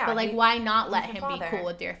way. Yeah, but like why not let him be cool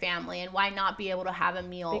with your family, and why not be able to have a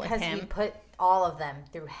meal with him? Because he put all of them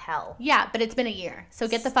through hell. Yeah, but it's been a year. So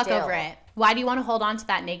get the fuck over it. Why do you want to hold on to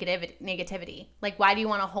that negativity? Like why do you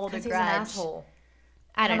want to hold a grudge? He's an asshole.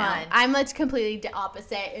 I don't know. I'm like completely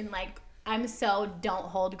opposite, and like I'm so don't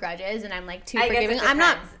hold grudges, and I'm like too forgiving. I'm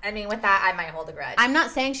not. I mean, with that, I might hold a grudge. I'm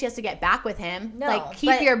not saying she has to get back with him. No, like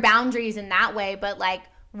keep your boundaries in that way, but like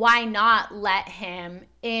why not let him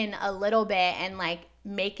in a little bit and like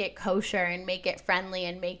make it kosher and make it friendly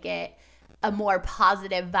and make it a more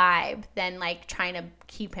positive vibe than like trying to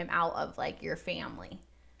keep him out of like your family.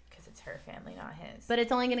 Because it's her family, not his. But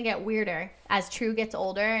it's only gonna get weirder as True gets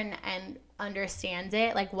older and understands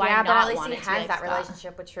it. Like why not? But at least he has that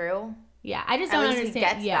relationship with True. Yeah, I just don't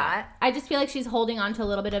understand. That. I just feel like she's holding on to a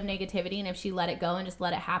little bit of negativity, and if she let it go and just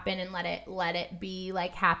let it happen and let it be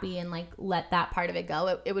like happy and like let that part of it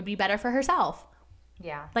go, it would be better for herself.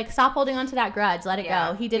 Yeah. Like stop holding on to that grudge. Let it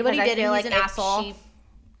go. He did what he did, and he's an asshole. She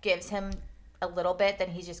gives him a little bit, then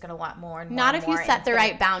he's just gonna want more and more. Not if you set the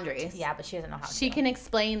right boundraurs. Yeah, but she doesn't know how to. She can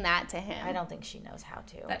explain that to him. I don't think she knows how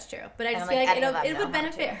to. That's true. But I just feel like it would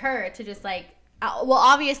benefit her to just like. Well,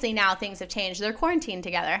 obviously now things have changed. They're quarantined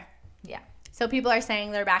together. Yeah. So people are saying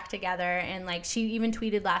they're back together, and like she even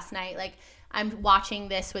tweeted last night, like I'm watching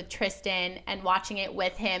this with Tristan and watching it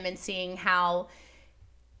with him and seeing how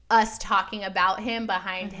us talking about him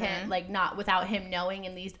behind him, like not without him knowing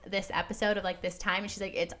in this episode of like this time, and she's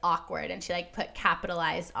like it's awkward, and she like put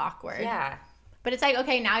capitalized awkward. Yeah. But it's like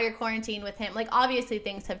okay, now you're quarantined with him. Like obviously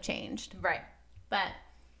things have changed. Right. But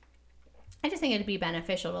I just think it'd be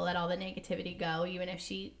beneficial to let all the negativity go, even if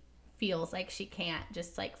she feels like she can't,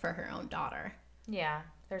 just like for her own daughter. Yeah.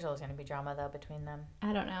 There's always going to be drama though between them.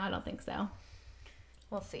 I don't know. I don't think so.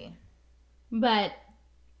 We'll see. But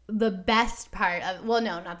the best part of, well,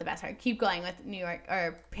 no, not the best part. Keep going with New York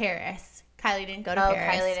or Paris. Kylie didn't go to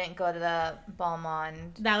Paris. Kylie didn't go to the Bal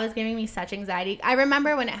Monde. That was giving me such anxiety. I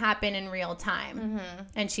remember when it happened in real time,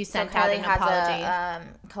 and she sent out an apology. Has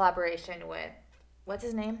a collaboration with, what's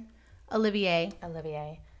his name? Olivier.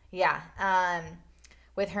 Yeah.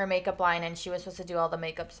 With her makeup line, and she was supposed to do all the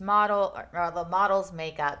the model's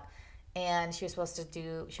makeup, and she was supposed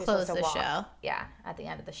to close the walk, show. Yeah, at the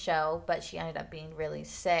end of the show, but she ended up being really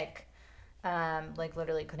sick. Like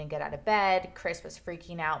literally couldn't get out of bed. Chris was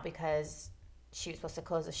freaking out because she was supposed to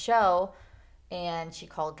close the show, and she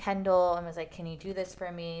called Kendall and was like, "Can you do this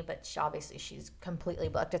for me?" But she's completely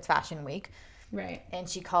booked. It's Fashion Week, right? And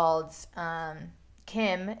she called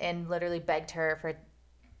Kim and literally begged her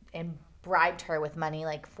and bribed her with money,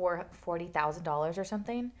 like $40,000 or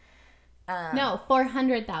something. No,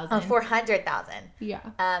 $400,000. Oh, $400,000. Yeah.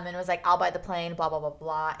 And it was like, "I'll buy the plane," blah blah blah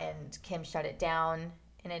blah, and Kim shut it down.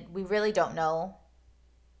 And we really don't know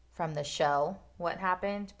from the show what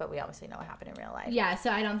happened, but we obviously know what happened in real life. Yeah,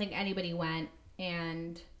 so I don't think anybody went,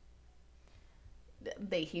 and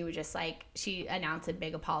he was just like, she announced a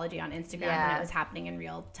big apology on Instagram when it was happening in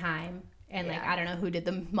real time. And like, I don't know who did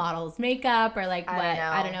the model's makeup or like what.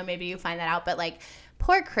 I don't know. Maybe you find that out. But like,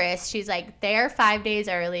 poor Chris, she's like there 5 days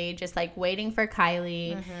early, just like waiting for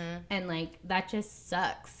Kylie. Mm-hmm. And like, that just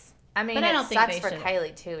sucks. I mean, it sucks for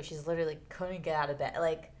Kylie too. She's literally couldn't get out of bed.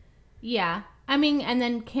 Like, yeah. I mean, and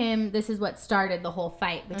then Kim, this is what started the whole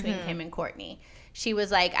fight between Kim and Kourtney. She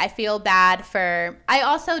was like, I feel bad for, I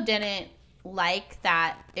also didn't like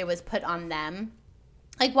that it was put on them.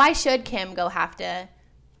 Like, why should Kim have to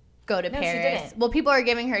go to Paris? She didn't. Well, people are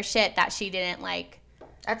giving her shit that she didn't like.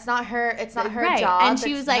 That's not her. It's not her right. job. And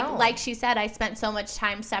she was like she said, I spent so much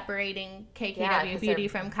time separating KKW Beauty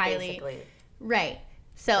from Kylie. Basically. Right.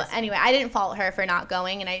 So anyway, I didn't fault her for not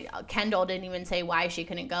going, and Kendall didn't even say why she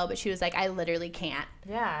couldn't go, but she was like, I literally can't.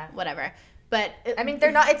 Yeah. Whatever. But I mean,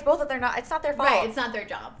 they're not. It's both of they're not. It's not their fault. Right. It's not their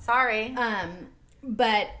job. Sorry.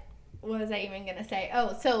 But what was I even gonna say?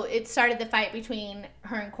 Oh, so it started the fight between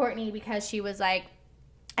her and Kourtney because she was like,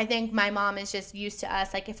 I think my mom is just used to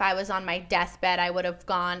us. Like, if I was on my deathbed, I would have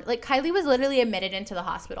gone. Like, Kylie was literally admitted into the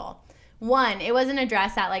hospital. One, it wasn't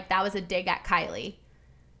addressed that like that was a dig at Kylie.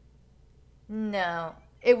 No.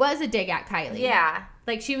 It was a dig at Kylie. Yeah.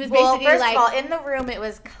 Like, she was basically first like... of all, in the room, it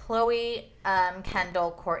was Khloe,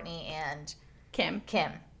 Kendall, Kourtney, and... Kim.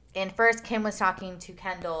 And first, Kim was talking to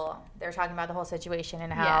Kendall. They were talking about the whole situation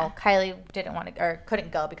and how Kylie didn't want to... Or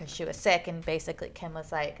couldn't go because she was sick. And basically, Kim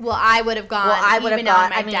was like... Well, I would have gone even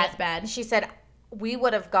on my deathbed. She said, we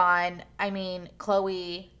would have gone... I mean,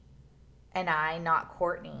 Khloe and I, not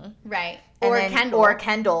Kourtney. Right. Kendall. Or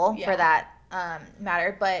Kendall, for that...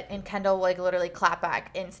 matter, and Kendall like literally clapped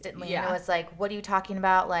back instantly and it was like, what are you talking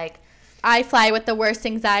about? Like, I fly with the worst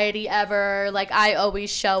anxiety ever. Like, I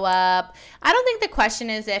always show up. I don't think the question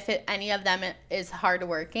is if any of them is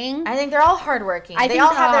hardworking. I think they're all hardworking. They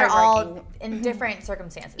all have their all in different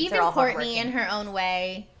circumstances. Even Kourtney, in her own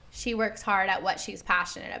way, she works hard at what she's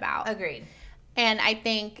passionate about. Agreed. And I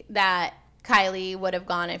think that Kylie would have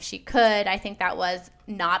gone if she could. I think that was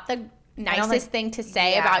not the nicest thing to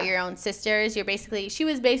say about your own sisters. She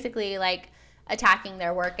was basically like attacking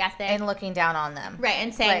their work ethic and looking down on them, right?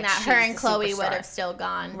 And saying that her and Khloe would have still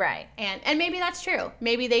gone, right? And maybe that's true.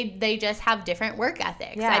 Maybe they just have different work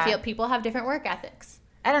ethics. Yeah. I feel people have different work ethics.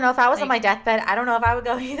 I don't know if I was on my deathbed. I don't know if I would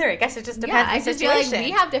go either. I guess it just depends. I just feel like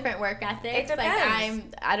we have different work ethics. It depends.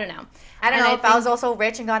 Like I don't know. I don't know if I was also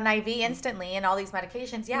rich and got an IV instantly and all these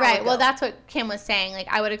medications. Yeah, right. Well, that's what Kim was saying. Like,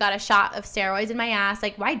 I would have got a shot of steroids in my ass.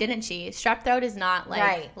 Like, why didn't she? Strep throat is not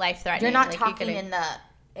like life threatening. You're not like, talking in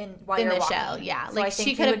the show. Yeah, so like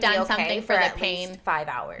she could have done something for the pain. Least 5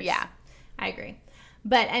 hours. Yeah, I agree.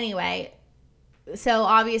 But anyway. So,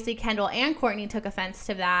 obviously, Kendall and Kourtney took offense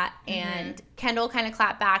to that, and Kendall kind of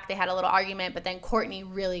clapped back. They had a little argument, but then Kourtney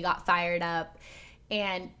really got fired up,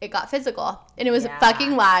 and it got physical, and it was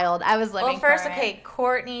fucking wild. I was living for it.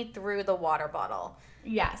 Kourtney threw the water bottle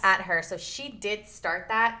at her, so she did start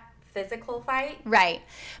that physical fight. Right.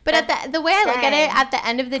 But the way I look at it, at the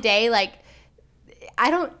end of the day, like, I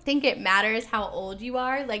don't think it matters how old you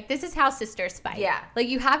are. Like, this is how sisters fight. Yeah. Like,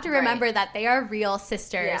 you have to remember that they are real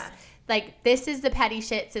sisters. Yeah. Like, this is the petty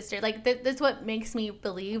shit sister. Like, this is what makes me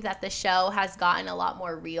believe that the show has gotten a lot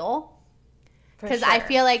more real. Because I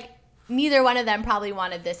feel like neither one of them probably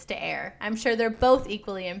wanted this to air. I'm sure they're both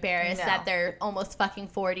equally embarrassed that they're almost fucking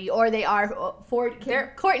 40. Or they are 40.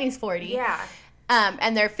 Kourtney's 40. Yeah.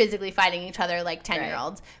 And they're physically fighting each other like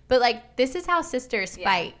 10-year-olds. But, like, this is how sisters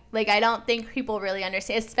fight. Like, I don't think people really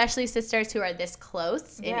understand, especially sisters who are this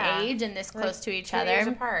close in age and this close to each other. 2 years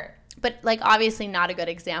apart. But, like, obviously not a good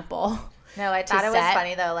example. No, I thought it was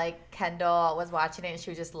funny, though. Like, Kendall was watching it, and she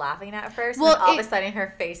was just laughing at first. Well, and all of a sudden,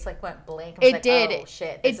 her face, like, went blank. It did. Oh,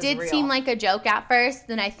 shit, it did seem like a joke at first.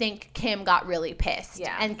 Then I think Kim got really pissed.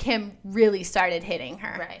 Yeah. And Kim really started hitting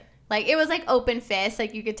her. Right. Like, it was, like, open fist.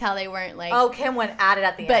 Like, you could tell they weren't, like... Oh, Kim went at it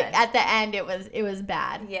at the end. But at the end, it was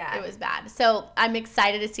bad. Yeah. It was bad. So, I'm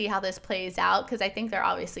excited to see how this plays out because I think they're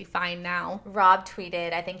obviously fine now. Rob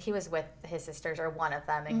tweeted, I think he was with his sisters or one of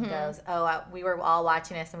them, and he goes, we were all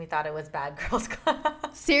watching this and we thought it was Bad Girls Club.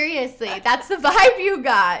 Seriously. That's the vibe you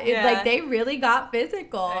got. Yeah. Like, they really got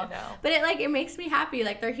physical. I know. But it makes me happy.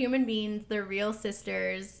 Like, they're human beings. They're real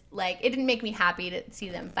sisters. Like, it didn't make me happy to see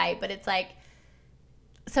them fight, but it's, like...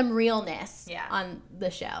 some realness on the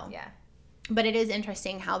show. Yeah. But it is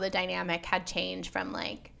interesting how the dynamic had changed from,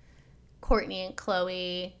 like, Courtney and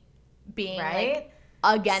Chloe being, like,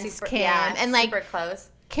 against Kim. And, like, super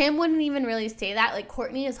close. Kim wouldn't even really say that. Like,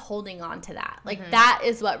 Courtney is holding on to that. Like, that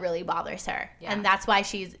is what really bothers her. Yeah. And that's why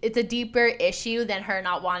it's a deeper issue than her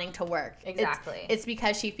not wanting to work. Exactly. It's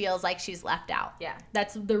because she feels like she's left out. Yeah.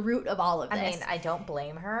 That's the root of all of this. I mean, I don't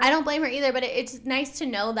blame her. I don't blame her either, but it's nice to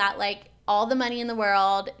know that, like, all the money in the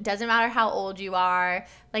world, doesn't matter how old you are,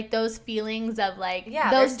 like, those feelings of, like,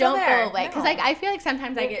 those don't go away. Because, like, I feel like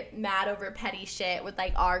sometimes I get mad over petty shit with,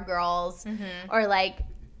 like, our girls, or, like,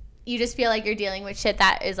 you just feel like you're dealing with shit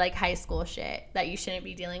that is, like, high school shit that you shouldn't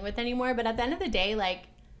be dealing with anymore. But at the end of the day, like,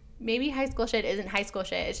 maybe high school shit isn't high school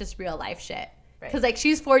shit. It's just real life shit. Because, like,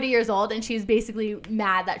 she's 40 years old, and she's basically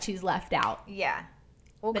mad that she's left out. Yeah.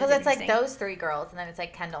 Well, because it's like those three girls, and then it's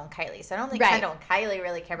like Kendall and Kylie. So I don't think Kendall and Kylie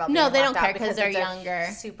really care about being left out. No, they don't care because they're younger.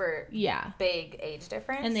 Super big age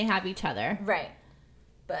difference. And they have each other. Right.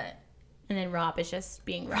 But. And then Rob is just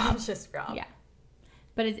being Rob. It's just Rob. Yeah.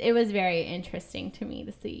 But it was very interesting to me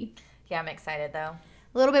to see. Yeah, I'm excited, though.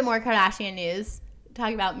 A little bit more Kardashian news.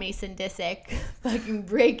 Talking about Mason Disick fucking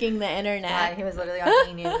breaking the internet. Yeah, he was literally on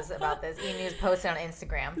E! News about this. E! News posted on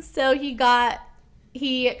Instagram. So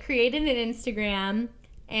he created an Instagram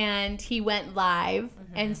and he went live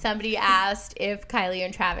and somebody asked if Kylie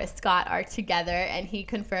and Travis Scott are together and he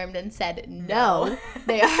confirmed and said no.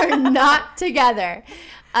 They are not together,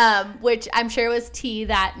 which I'm sure was tea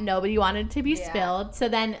that nobody wanted to be spilled. So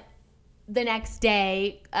then the next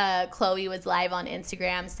day, Chloe was live on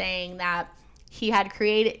Instagram saying that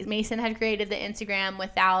Mason had created the Instagram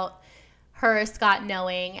without her or Scott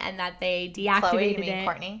knowing, and that they deactivated Chloe, you mean it.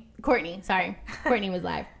 Courtney, sorry. Courtney was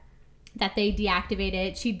live. That they deactivated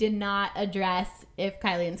it. She did not address if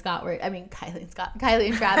Kylie and Travis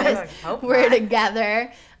were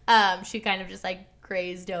together. She kind of just, like,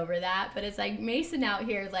 grazed over that. But it's like Mason out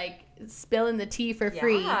here, like, spilling the tea for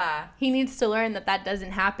free. He needs to learn that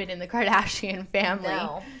doesn't happen in the Kardashian family.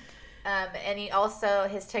 No. And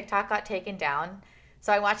his TikTok got taken down.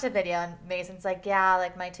 So I watched the video, and Mason's like, yeah,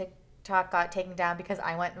 like, my TikTok got taken down because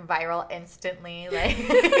I went viral instantly, like,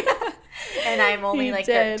 and I'm only like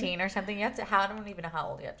 13 or something. I don't even know how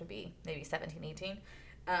old you have to be. Maybe 17, 18.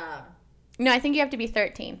 No, I think you have to be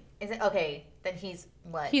 13. Is it? Okay, then he's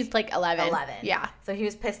what? He's like 11. 11. Yeah. So he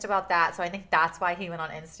was pissed about that. So I think that's why he went on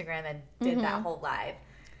Instagram and did that whole live.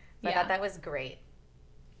 But I thought that was great.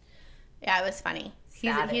 Yeah, it was funny.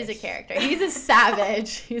 He's a character. He's a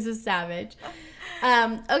savage. He's a savage.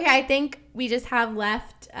 Okay, I think we just have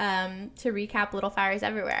left to recap Little Fires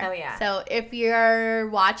Everywhere. Oh, yeah. So if you're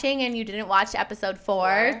watching and you didn't watch episode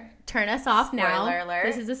 4, turn us off now. Spoiler alert.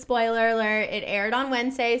 This is a spoiler alert. It aired on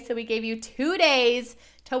Wednesday, so we gave you 2 days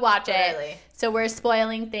to watch it. So we're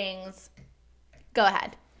spoiling things. Go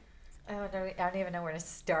ahead. I don't even know where to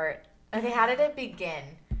start. Okay, how did it begin?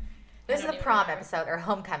 This is the prom episode, or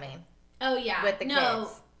homecoming. Oh, yeah. With the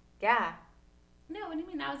kids. Yeah. No, what do you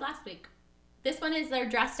mean? That was last week. This one is they're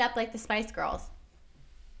dressed up like the Spice Girls.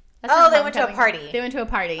 They went to a party. They went to a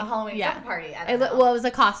party. A Halloween party. Well, it was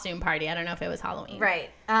a costume party. I don't know if it was Halloween.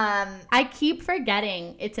 Right. I keep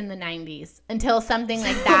forgetting it's in the 90s until something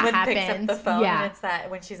like that when happens. Picks up the phone and it's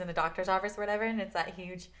that when she's in the doctor's office or whatever, and it's that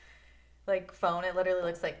huge, like, phone. It literally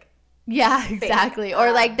looks like. Yeah, exactly.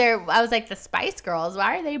 Or like I was like, the Spice Girls.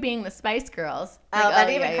 Why are they being the Spice Girls? Like, that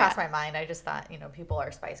didn't even cross my mind. I just thought, people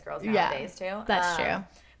are Spice Girls nowadays too. That's true.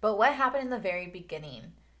 But what happened in the very beginning?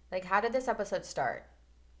 Like, how did this episode start?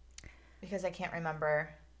 Because I can't remember.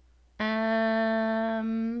 I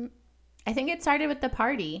think it started with the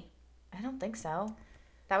party. I don't think so.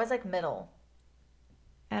 That was like middle.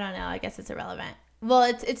 I don't know. I guess it's irrelevant. Well,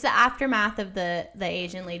 it's the aftermath of the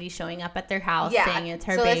Asian lady showing up at their house saying it's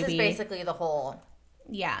her baby. So this is basically the whole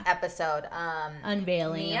episode.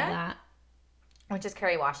 Unveiling Mia, of that. Which is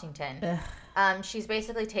Kerry Washington. She's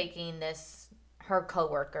basically taking her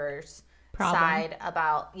coworker's side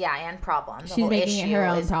about, and problem. She's making it her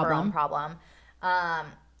own problem.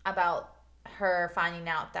 About her finding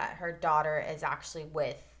out that her daughter is actually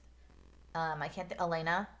with,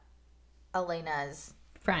 Elena's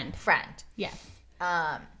friend. Friend. Yes.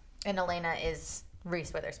 And Elena is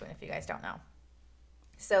Reese Witherspoon, if you guys don't know.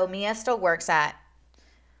 So Mia still works at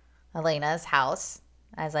Elena's house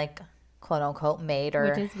as like quote unquote maid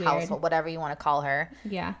or household, whatever you want to call her.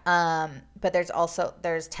 Yeah. But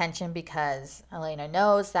there's tension because Elena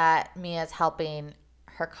knows that Mia's helping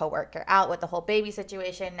her coworker out with the whole baby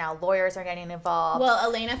situation. Now lawyers are getting involved. Well,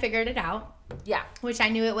 Elena figured it out. Yeah. Which I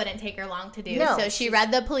knew it wouldn't take her long to do. No, so she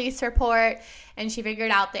read the police report and she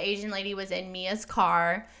figured out the Asian lady was in Mia's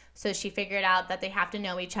car. So she figured out that they have to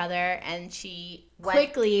know each other, and she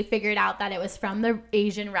quickly figured out that it was from the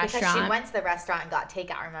Asian restaurant. Because she went to the restaurant and got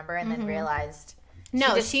takeout, remember? And then realized.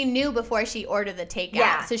 She knew before she ordered the takeout.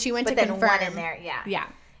 Yeah. So she went to then confirm. Went in there, yeah.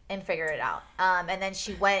 And figured it out. And then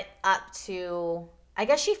she went up to, I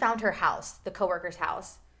guess she found her house, the coworker's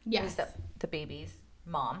house. Yes. Who's the baby's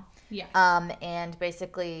mom. Yeah. And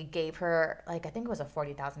basically gave her, like, I think it was a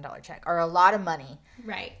 $40,000 check or a lot of money.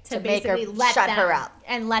 Right. To make her shut her up.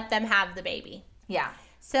 And let them have the baby. Yeah.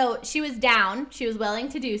 So she was down. She was willing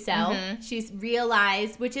to do so. Mm-hmm. She's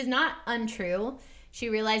realized, which is not untrue, she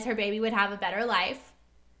realized her baby would have a better life.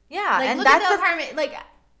 Yeah. Like, and look that's at the apartment. Like,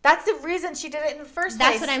 that's the reason she did it in the first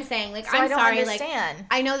place. That's what I'm saying. Like, so I'm I don't sorry. understand. Like,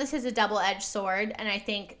 I know this is a double-edged sword, and I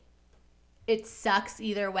think it sucks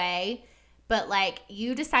either way. But, like,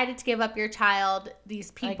 you decided to give up your child.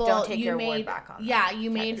 These people, don't take your word back on that. Yeah,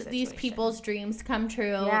 you made these people's dreams come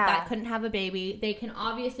true that couldn't have a baby. They can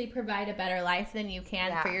obviously provide a better life than you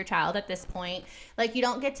can for your child at this point. Like, you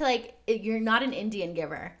don't get to, like, you're not an Indian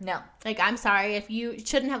giver. No. Like, I'm sorry if you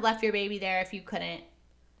shouldn't have left your baby there if you couldn't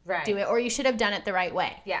do it, or you should have done it the right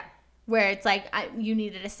way. Yeah. Where it's like you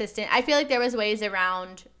needed assistance. I feel like there was ways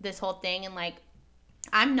around this whole thing, and like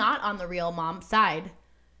I'm not on the real mom side.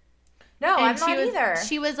 No, I'm not either.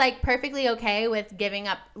 She was like perfectly okay with giving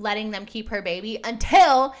up, letting them keep her baby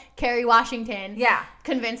until Kerry Washington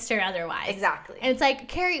convinced her otherwise. Exactly. And it's like,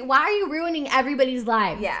 Kerry, why are you ruining everybody's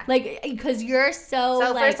life? Yeah. Like, because you're so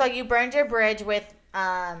like, first of all, you burned your bridge with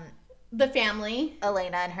the family.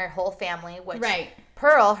 Elena and her whole family, which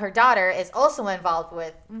Pearl, her daughter, is also involved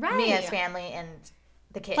with Mia's family and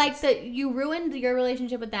the kids. Like, you ruined your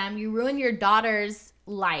relationship with them. You ruined your daughter's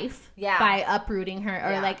life by uprooting her,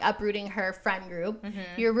 or like uprooting her friend group. Mm-hmm.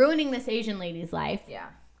 You're ruining this Asian lady's life. Yeah.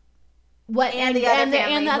 What and the other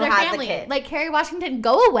family? The like Kerry Washington,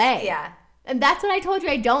 go away. Yeah. And that's what I told you.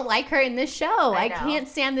 I don't like her in this show. I can't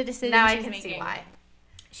stand the decisions now she's I can making. see why.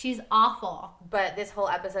 She's awful. But this whole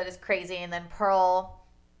episode is crazy, and then Pearl.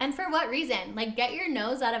 And for what reason? Like, get your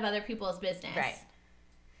nose out of other people's business. Right.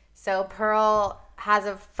 So Pearl has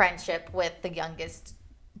a friendship with the youngest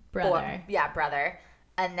brother. Brother.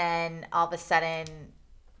 And then all of a sudden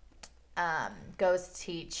goes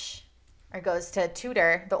to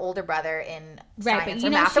tutor the older brother in science or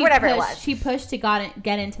math or whatever it was. She pushed to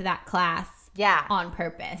get into that class on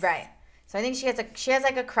purpose. Right. So I think she has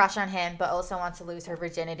like a crush on him, but also wants to lose her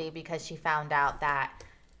virginity because she found out that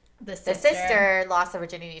the sister lost the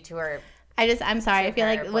virginity to her. I'm sorry. I feel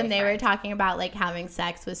like when they were talking about like having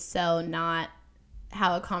sex was so not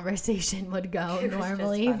how a conversation would go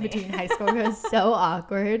normally between high school. It was so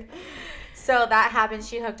awkward. So that happened.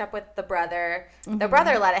 She hooked up with the brother. Mm-hmm. The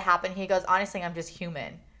brother let it happen. He goes, honestly, I'm just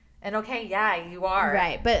human. And okay, yeah, you are.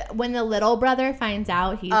 Right. But when the little brother finds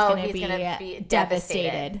out, he's going to be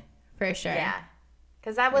devastated. For sure. Yeah.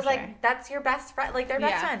 Because that was that's your best friend. Like, they're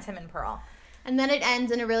best friends, him and Pearl. And then it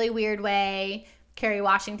ends in a really weird way. Kerry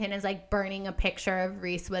Washington is like burning a picture of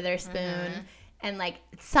Reese Witherspoon. Mm-hmm. And, like,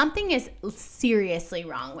 something is seriously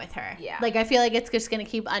wrong with her. Yeah. Like, I feel like it's just going to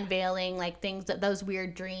keep unveiling, like, things, those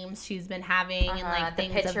weird dreams she's been having and, like,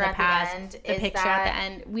 things of the past. The picture at the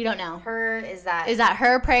end. We don't know. Is that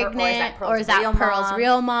her pregnant? Or is that Pearl's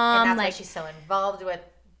real mom? And that's why she's so involved with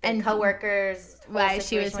the coworkers. Why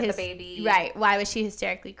she was with the baby. Right. Why was she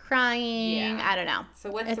hysterically crying? Yeah. I don't know. So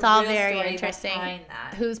what's it's the all real very story interesting. Behind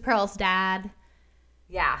that? Who's Pearl's dad?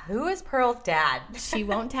 Yeah, who is Pearl's dad? She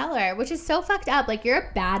won't tell her, which is so fucked up. Like, you're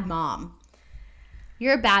a bad mom.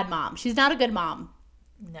 You're a bad mom. She's not a good mom.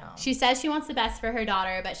 No. She says she wants the best for her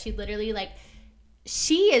daughter, but she literally, like,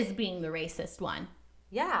 she is being the racist one.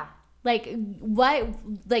 Yeah. Like, what?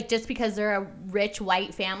 Like, just because they're a rich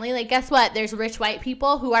white family? Like, guess what? There's rich white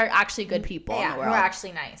people who are actually good people in the world. Who are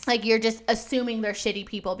actually nice. Like, you're just assuming they're shitty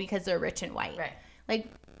people because they're rich and white. Right. Like,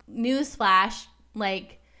 newsflash,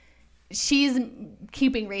 like, she's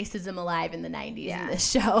keeping racism alive in the 90s in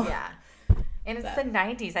this show. Yeah. And it's the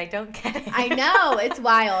 90s. I don't get it. I know. It's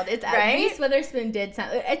wild. It's right? Reese Witherspoon did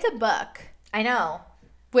something. It's a book. I know.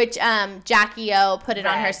 which Jackie O put it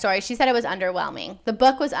on her Right. story. She said it was underwhelming. The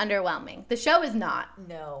book was underwhelming. The show is not.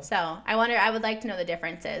 No. So I would like to know the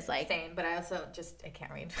differences. Like, Same, but I also I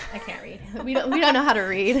can't read. I can't read. We don't know how to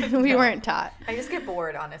read. We weren't taught. I just get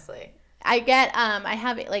bored, honestly. I get I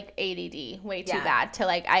have like ADD way too bad to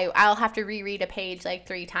like I'll have to reread a page like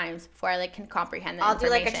 3 times before I like can comprehend the I'll do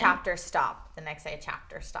information. like a chapter stop. The next day a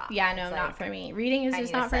chapter stop. Yeah, no, It's not like, for me. Reading is I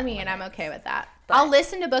just need to not for set me, and I'm limits. okay with that. But- I'll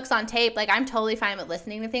listen to books on tape. Like, I'm totally fine with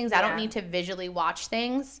listening to things. I don't Yeah. need to visually watch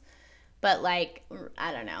things. But, like,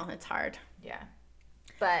 I don't know. It's hard. Yeah.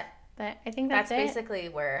 But But I think that's it. basically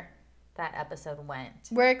where that episode went.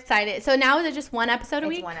 We're excited. So now is it just one episode a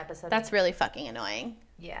It's week? one episode a That's really fucking annoying.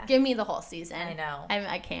 Yeah. Give me the whole season. I know.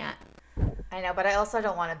 I can't. I know, but I also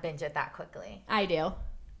don't want to binge it that quickly. I do.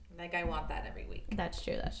 Like, I want that every week. That's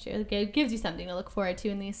true. That's true. It gives you something to look forward to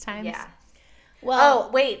in these times. Yeah. Well,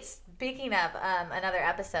 Oh, wait. Speaking of another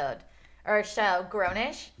episode or show,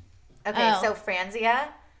 Grownish. Okay, Oh. so Franzia.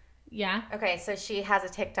 yeah. Okay, so she has a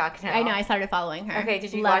TikTok now. I know. I started following her. Okay,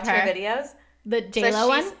 did you Love watch her videos? The J-Lo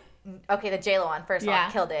one? Okay, the J-Lo one, first of Yeah.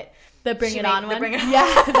 all, killed it. The Bring She It made On the one? Bring It On.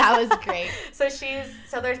 Yeah, that was great.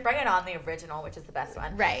 So there's Bring It On, the original, which is the best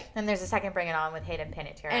one. Right. Then there's a second Bring It On with Hayden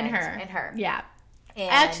Panettiere. And her. And her. Yeah. And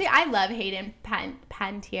Actually, I love Hayden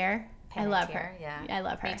Panettiere. I love her. Yeah. I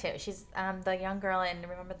love her. Me too. She's the young girl in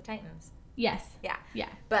Remember the Titans. Yes. Yeah. Yeah.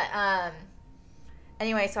 But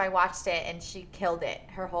anyway, so I watched it and she killed it.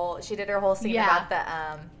 She did her whole scene Yeah. about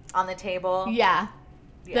the on the table. Yeah.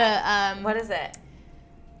 Yeah. The What is it?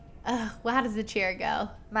 well, how does the cheer go?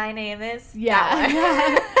 My name is.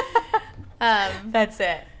 Yeah. That's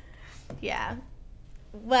it. Yeah.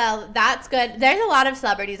 Well, that's good. There's a lot of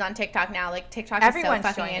celebrities on TikTok now. Like, TikTok Everyone's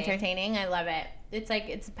is so fucking joining. entertaining. I love it. It's like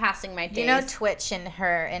it's passing my days. You know Twitch and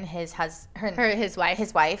his his wife.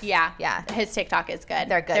 his wife. Yeah. Yeah. His TikTok is good.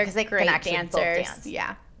 They're good, 'cause they can great actually both dancers. dance.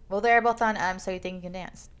 Yeah. Well, they're both on So You Think You Can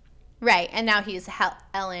Dance. Right. And now he's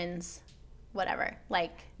Ellen's whatever.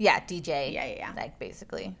 Like, Yeah, DJ. Yeah. Like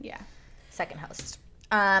basically yeah. second host.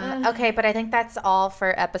 Okay, but I think that's all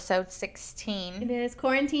for episode 16. It is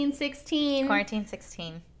Quarantine 16. Quarantine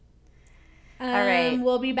 16. All right.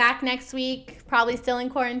 We'll be back next week. Probably still in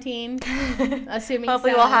quarantine. Assuming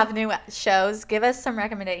Hopefully so. we'll have new shows. Give us some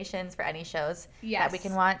recommendations for any shows Yes. that we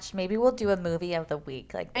can watch. Maybe we'll do a movie of the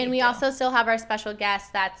week. And we also still have our special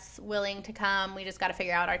guest that's willing to come. We just got to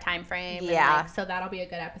figure out our time frame. Yeah. And so that'll be a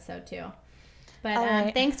good episode too. But All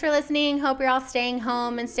right. thanks for listening. Hope you're all staying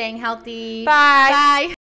home and staying healthy. Bye. Bye.